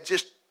that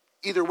just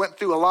either went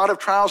through a lot of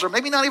trials, or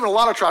maybe not even a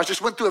lot of trials,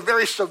 just went through a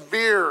very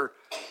severe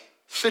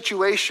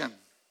situation,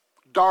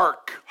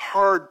 dark,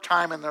 hard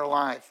time in their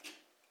life?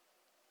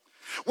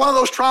 One of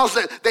those trials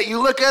that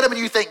you look at them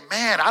and you think,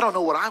 man, I don't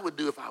know what I would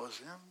do if I was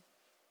them.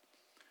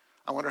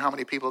 I wonder how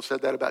many people have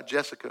said that about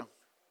Jessica.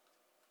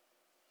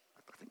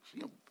 I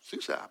think,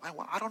 suicide.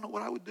 I don't know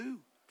what I would do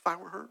if I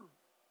were her.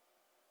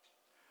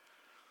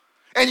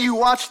 And you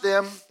watch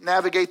them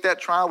navigate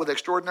that trial with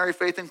extraordinary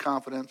faith and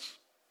confidence.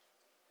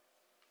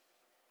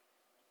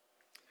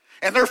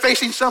 And they're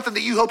facing something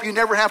that you hope you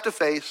never have to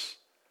face.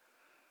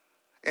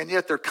 And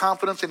yet their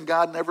confidence in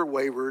God never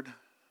wavered.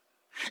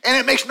 And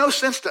it makes no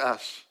sense to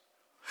us,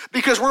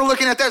 because we're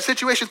looking at that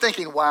situation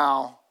thinking,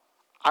 wow,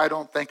 I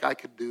don't think I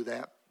could do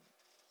that.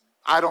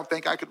 I don't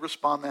think I could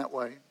respond that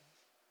way.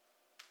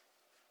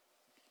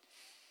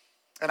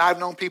 And I've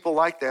known people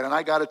like that, and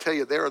I got to tell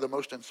you, they are the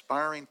most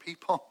inspiring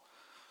people.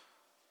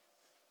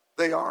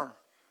 They are.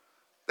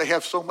 They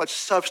have so much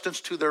substance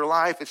to their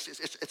life.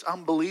 It's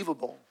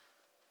unbelievable.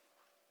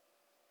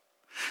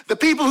 The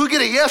people who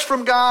get a yes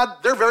from God,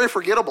 they're very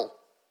forgettable.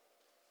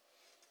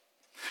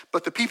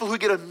 But the people who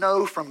get a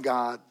no from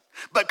God,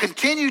 but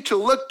continue to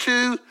look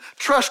to,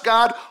 trust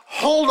God,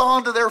 hold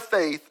on to their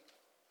faith,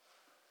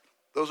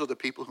 those are the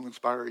people who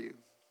inspire you.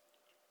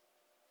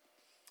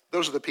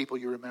 Those are the people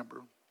you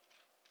remember.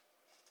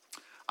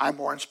 I'm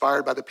more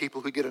inspired by the people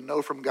who get a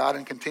no from God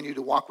and continue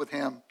to walk with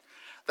him.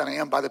 than I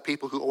am by the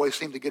people who always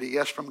seem to get a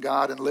yes from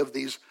God and live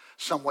these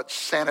somewhat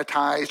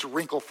sanitized,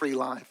 wrinkle-free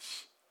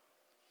lives.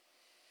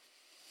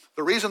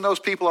 The reason those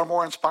people are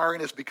more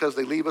inspiring is because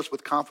they leave us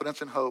with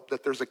confidence and hope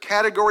that there's a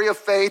category of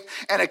faith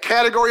and a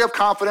category of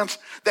confidence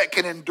that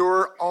can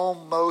endure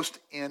almost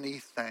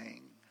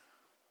anything.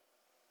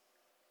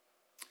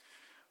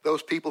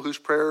 Those people whose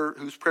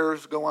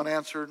prayers go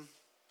unanswered,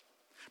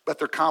 but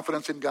their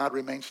confidence in God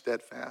remains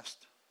steadfast.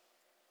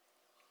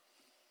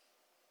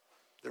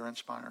 They're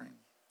inspiring.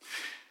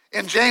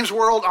 In James'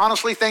 world,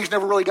 honestly, things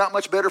never really got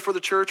much better for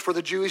the church, for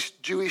the Jewish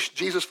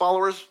Jesus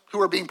followers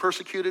who are being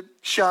persecuted,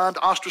 shunned,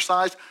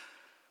 ostracized,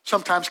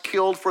 sometimes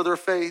killed for their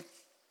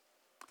faith.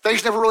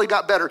 Things never really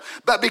got better.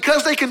 But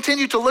because they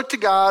continued to look to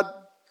God,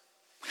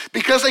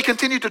 because they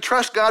continued to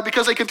trust God,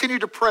 because they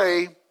continued to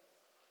pray,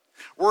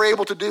 we're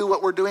able to do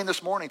what we're doing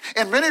this morning.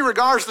 In many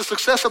regards, the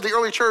success of the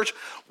early church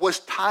was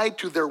tied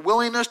to their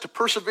willingness to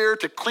persevere,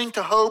 to cling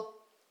to hope.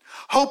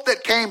 Hope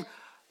that came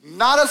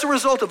not as a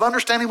result of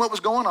understanding what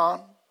was going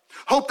on.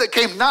 Hope that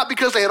came not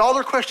because they had all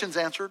their questions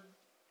answered.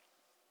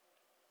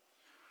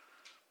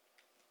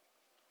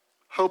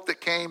 Hope that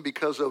came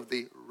because of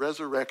the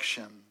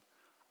resurrection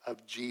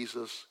of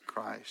Jesus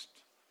Christ.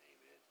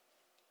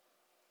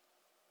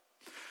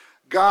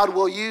 God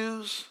will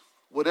use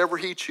whatever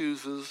he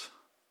chooses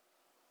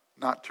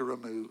not to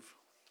remove.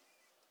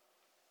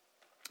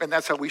 And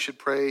that's how we should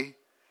pray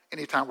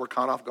anytime we're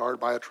caught off guard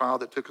by a trial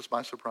that took us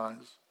by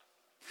surprise.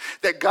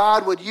 That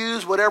God would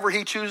use whatever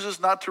he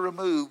chooses not to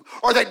remove,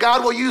 or that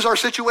God will use our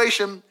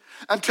situation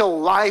until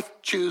life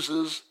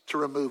chooses to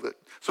remove it.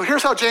 So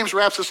here's how James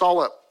wraps this all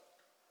up.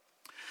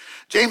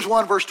 James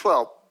 1, verse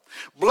 12.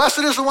 Blessed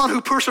is the one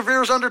who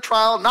perseveres under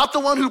trial, not the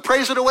one who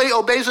prays it away,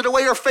 obeys it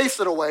away, or faiths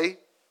it away,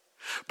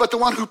 but the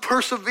one who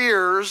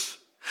perseveres,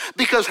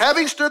 because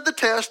having stood the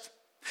test,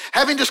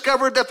 having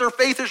discovered that their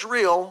faith is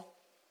real,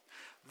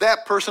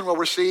 that person will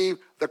receive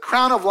the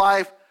crown of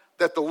life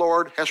that the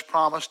Lord has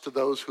promised to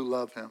those who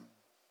love him.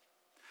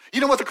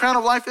 You know what the crown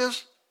of life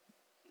is?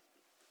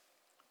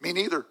 Me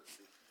neither.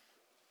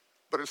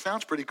 But it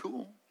sounds pretty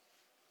cool.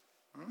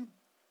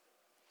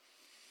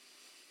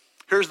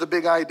 Here's the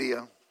big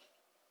idea.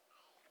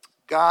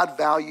 God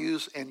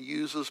values and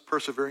uses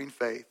persevering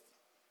faith.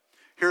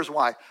 Here's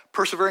why.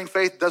 Persevering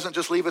faith doesn't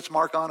just leave its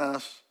mark on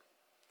us.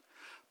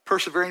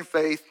 Persevering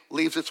faith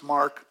leaves its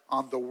mark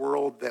on the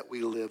world that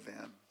we live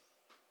in.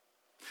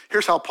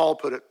 Here's how Paul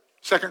put it.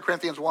 2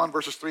 Corinthians 1,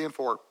 verses 3 and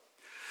 4.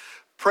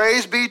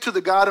 Praise be to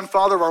the God and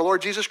Father of our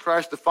Lord Jesus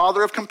Christ, the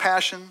Father of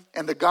compassion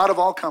and the God of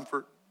all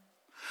comfort,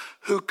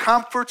 who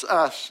comforts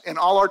us in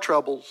all our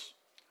troubles,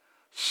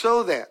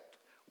 so that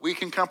we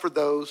can comfort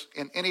those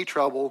in any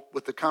trouble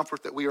with the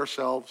comfort that we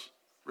ourselves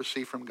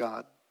receive from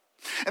God.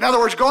 In other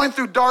words, going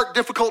through dark,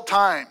 difficult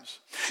times,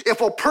 if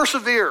we'll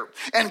persevere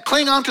and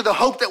cling on to the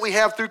hope that we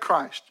have through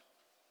Christ,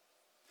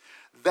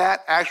 that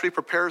actually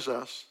prepares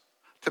us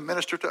to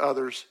minister to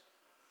others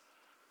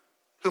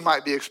who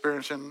might be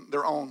experiencing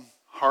their own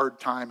hard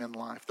time in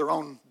life, their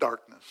own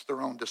darkness,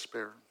 their own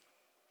despair.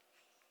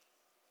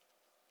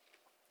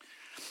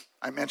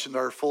 I mentioned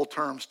our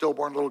full-term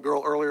stillborn little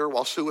girl earlier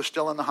while Sue was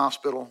still in the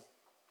hospital.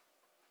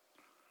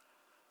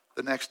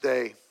 The next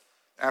day,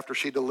 after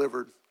she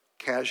delivered,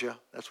 Kasia,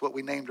 that's what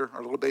we named her,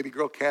 our little baby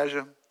girl,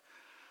 Kasia,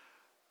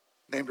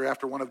 named her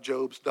after one of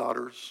Job's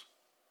daughters.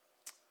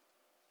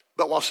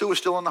 But while Sue was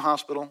still in the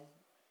hospital,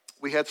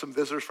 we had some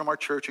visitors from our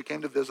church who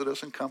came to visit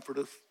us and comfort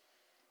us.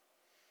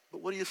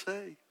 But what do you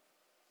say?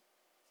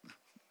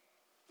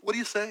 What do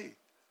you say?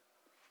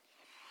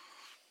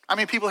 I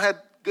mean, people had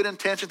good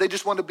intentions. They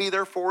just wanted to be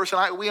there for us,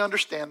 and we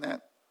understand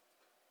that.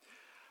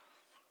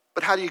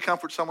 But how do you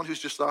comfort someone who's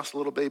just lost a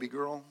little baby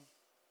girl?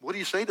 What do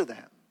you say to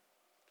that?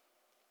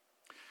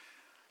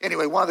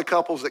 Anyway, one of the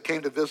couples that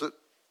came to visit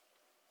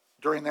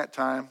during that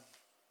time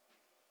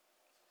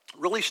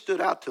really stood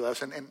out to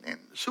us, and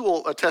Sue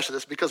will attest to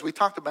this because we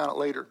talked about it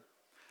later.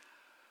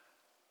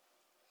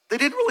 They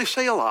didn't really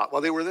say a lot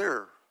while they were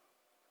there.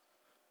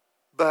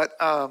 But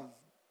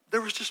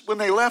there was just, when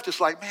they left,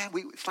 it's like, man,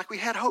 it's like we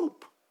had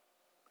hope.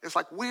 It's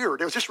like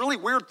weird. It was just really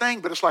weird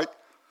thing, but it's like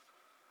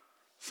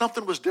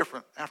something was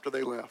different after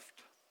they left.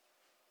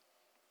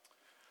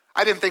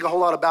 I didn't think a whole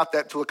lot about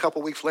that until a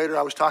couple weeks later.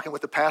 I was talking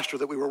with the pastor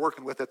that we were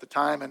working with at the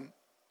time, and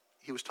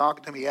he was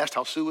talking to me. He asked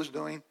how Sue was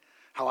doing,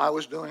 how I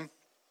was doing.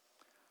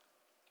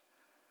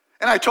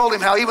 And I told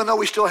him how even though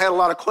we still had a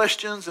lot of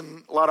questions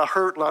and a lot of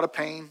hurt, a lot of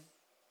pain,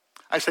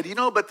 I said,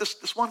 but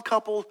this one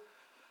couple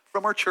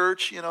from our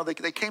church,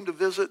 they came to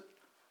visit.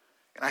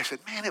 And I said,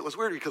 man, it was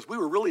weird because we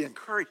were really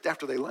encouraged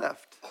after they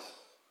left.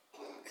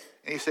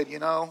 And he said,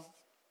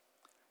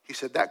 he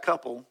said that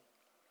couple,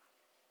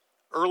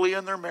 early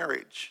in their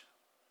marriage,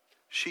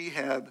 she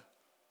had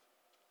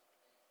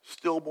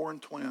stillborn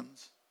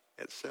twins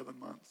at 7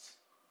 months.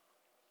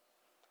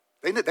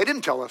 They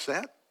didn't tell us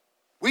that.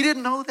 We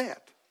didn't know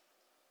that.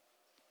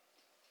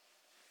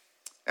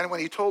 And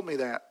when he told me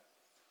that,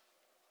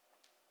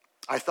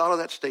 I thought of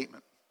that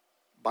statement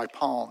by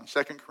Paul in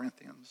 2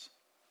 Corinthians,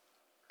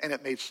 and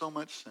it made so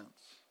much sense.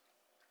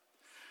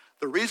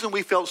 The reason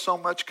we felt so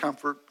much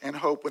comfort and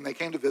hope when they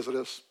came to visit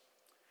us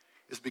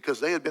is because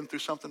they had been through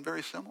something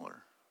very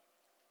similar.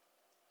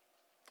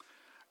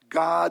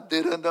 God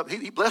did end up,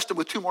 he blessed them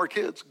with 2 more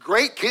kids,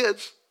 great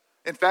kids.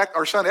 In fact,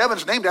 our son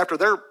Evan's named after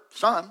their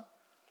son.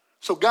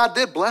 So God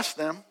did bless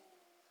them.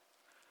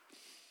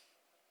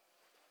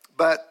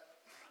 But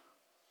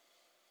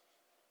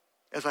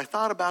as I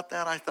thought about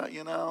that, I thought,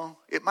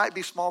 it might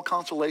be small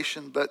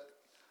consolation, but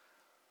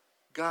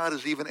God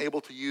is even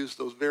able to use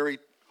those very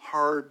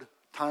hard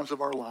times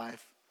of our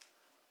life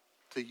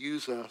to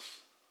use us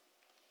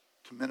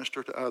to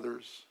minister to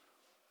others.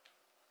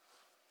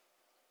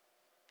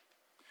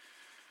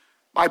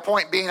 My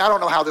point being, I don't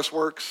know how this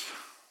works.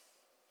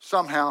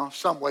 Somehow,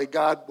 some way,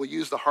 God will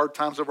use the hard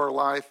times of our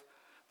life,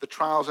 the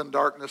trials and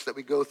darkness that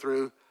we go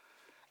through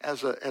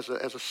as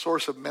a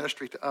source of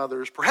ministry to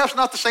others. Perhaps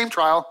not the same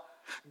trial.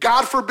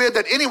 God forbid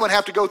that anyone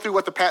have to go through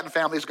what the Patton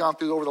family has gone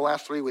through over the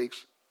last 3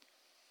 weeks.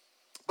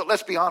 But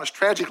let's be honest,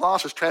 tragic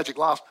loss is tragic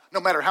loss,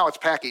 no matter how it's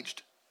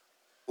packaged.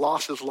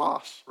 Loss is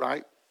loss,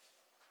 right?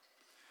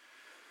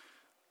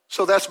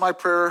 So that's my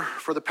prayer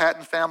for the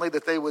Patton family,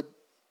 that they would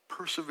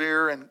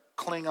persevere and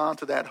cling on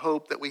to that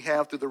hope that we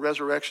have through the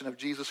resurrection of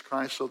Jesus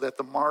Christ, so that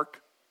the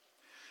mark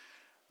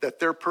that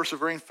their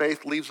persevering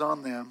faith leaves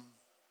on them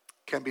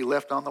can be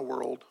left on the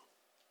world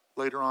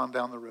later on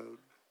down the road.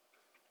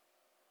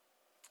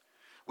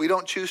 We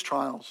don't choose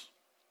trials.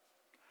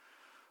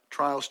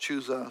 Trials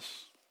choose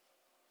us.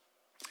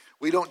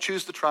 We don't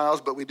choose the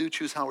trials, but we do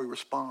choose how we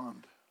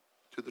respond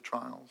to the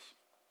trials.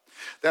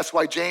 That's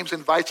why James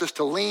invites us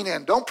to lean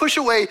in. Don't push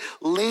away,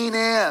 lean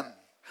in.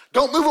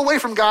 Don't move away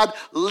from God,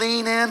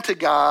 lean into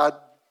God.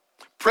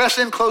 Press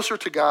in closer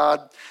to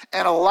God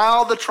and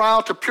allow the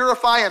trial to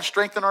purify and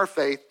strengthen our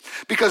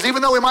faith. Because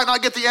even though we might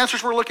not get the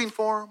answers we're looking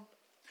for,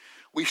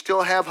 we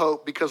still have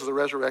hope because of the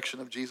resurrection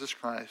of Jesus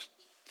Christ.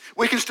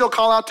 We can still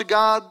call out to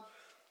God.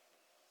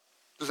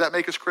 Does that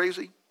make us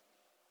crazy?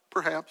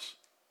 Perhaps.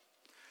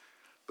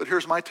 But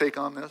here's my take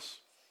on this.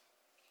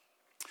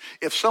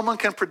 If someone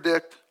can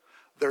predict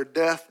their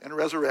death and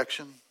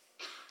resurrection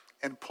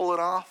and pull it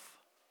off,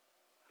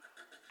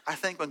 I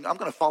think I'm going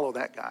to follow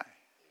that guy.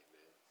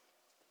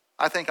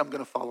 I think I'm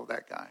going to follow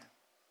that guy.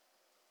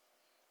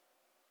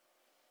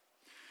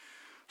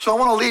 So I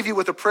want to leave you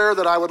with a prayer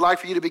that I would like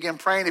for you to begin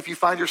praying if you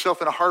find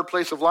yourself in a hard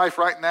place of life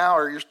right now,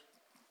 or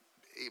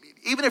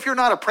even if you're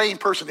not a praying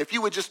person, if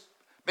you would just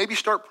maybe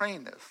start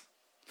praying this.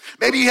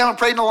 Maybe you haven't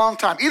prayed in a long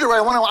time. Either way,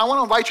 I want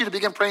to invite you to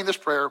begin praying this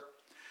prayer.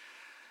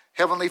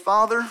 Heavenly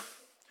Father,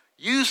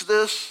 use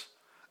this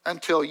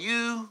until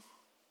you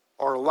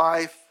or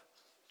life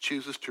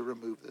chooses to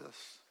remove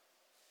this.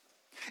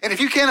 And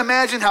if you can't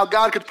imagine how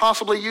God could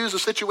possibly use the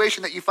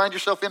situation that you find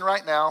yourself in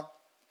right now,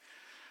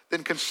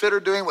 then consider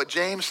doing what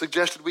James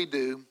suggested we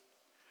do,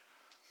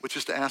 which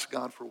is to ask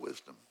God for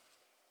wisdom.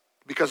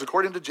 Because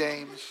according to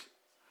James,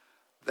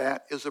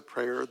 that is a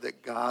prayer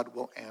that God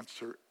will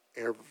answer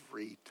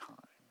every time.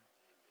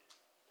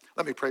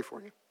 Let me pray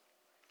for you.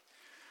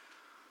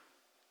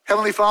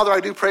 Heavenly Father, I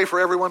do pray for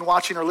everyone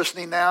watching or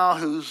listening now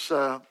who's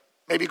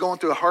maybe going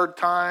through a hard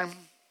time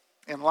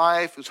in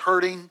life, who's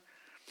hurting,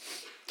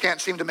 can't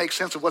seem to make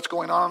sense of what's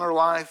going on in their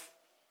life.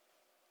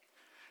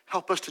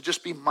 Help us to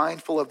just be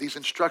mindful of these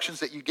instructions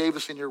that you gave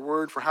us in your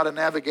word for how to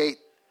navigate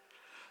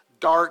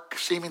dark,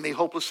 seemingly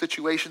hopeless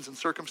situations and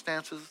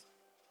circumstances.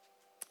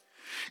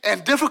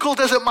 And difficult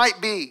as it might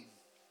be,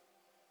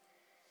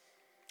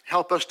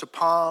 help us to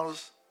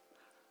pause,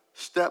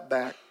 step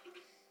back,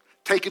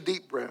 take a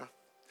deep breath,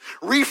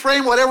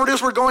 reframe whatever it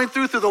is we're going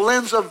through the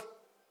lens of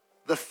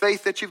the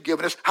faith that you've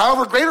given us,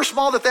 however great or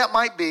small that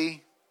might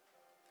be,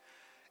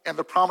 and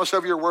the promise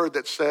of your word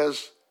that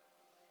says,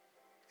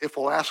 if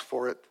we'll ask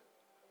for it,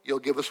 you'll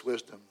give us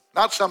wisdom.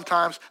 Not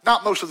sometimes,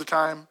 not most of the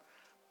time,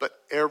 but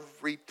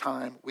every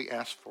time we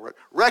ask for it.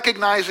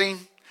 Recognizing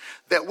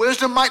that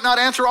wisdom might not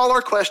answer all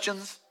our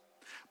questions,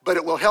 but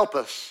it will help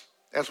us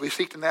as we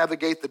seek to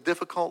navigate the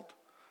difficult,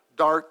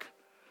 dark,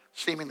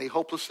 seemingly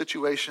hopeless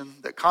situation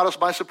that caught us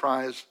by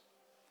surprise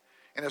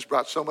and has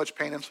brought so much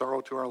pain and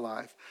sorrow to our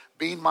life.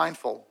 Being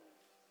mindful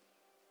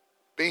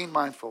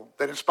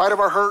that in spite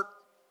of our hurt,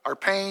 our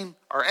pain,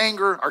 our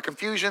anger, our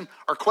confusion,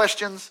 our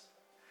questions,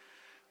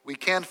 we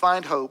can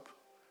find hope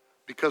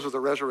because of the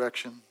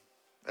resurrection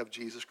of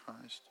Jesus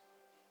Christ.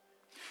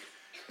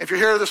 If you're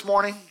here this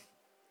morning,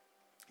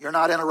 you're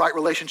not in a right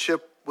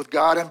relationship with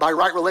God, and by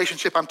right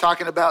relationship, I'm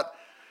talking about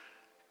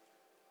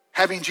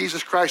having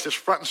Jesus Christ as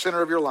front and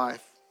center of your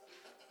life.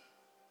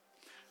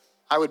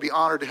 I would be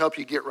honored to help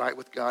you get right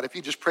with God. If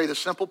you just pray this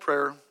simple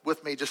prayer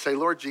with me, just say,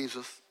 Lord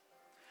Jesus,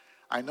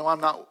 I know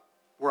I'm not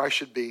where I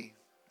should be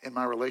in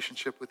my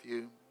relationship with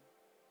you.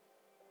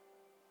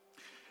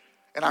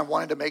 And I'm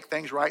wanting to make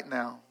things right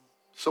now.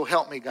 So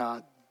help me,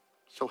 God.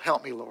 So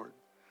help me, Lord,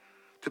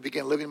 to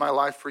begin living my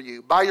life for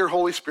you. By your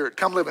Holy Spirit,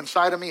 come live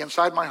inside of me,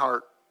 inside my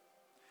heart,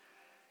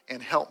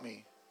 and help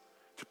me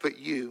to put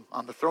you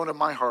on the throne of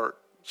my heart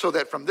so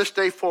that from this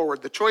day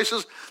forward, the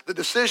choices, the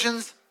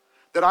decisions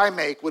that I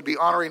make would be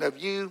honoring of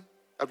you,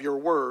 of your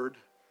word,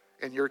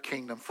 and your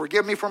kingdom.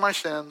 Forgive me for my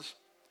sins.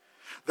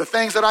 the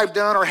things that I've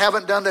done or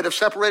haven't done that have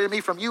separated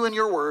me from you and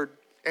your word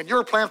and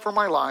your plan for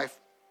my life.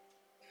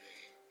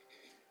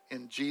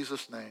 In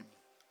Jesus' name,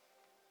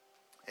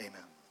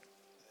 amen.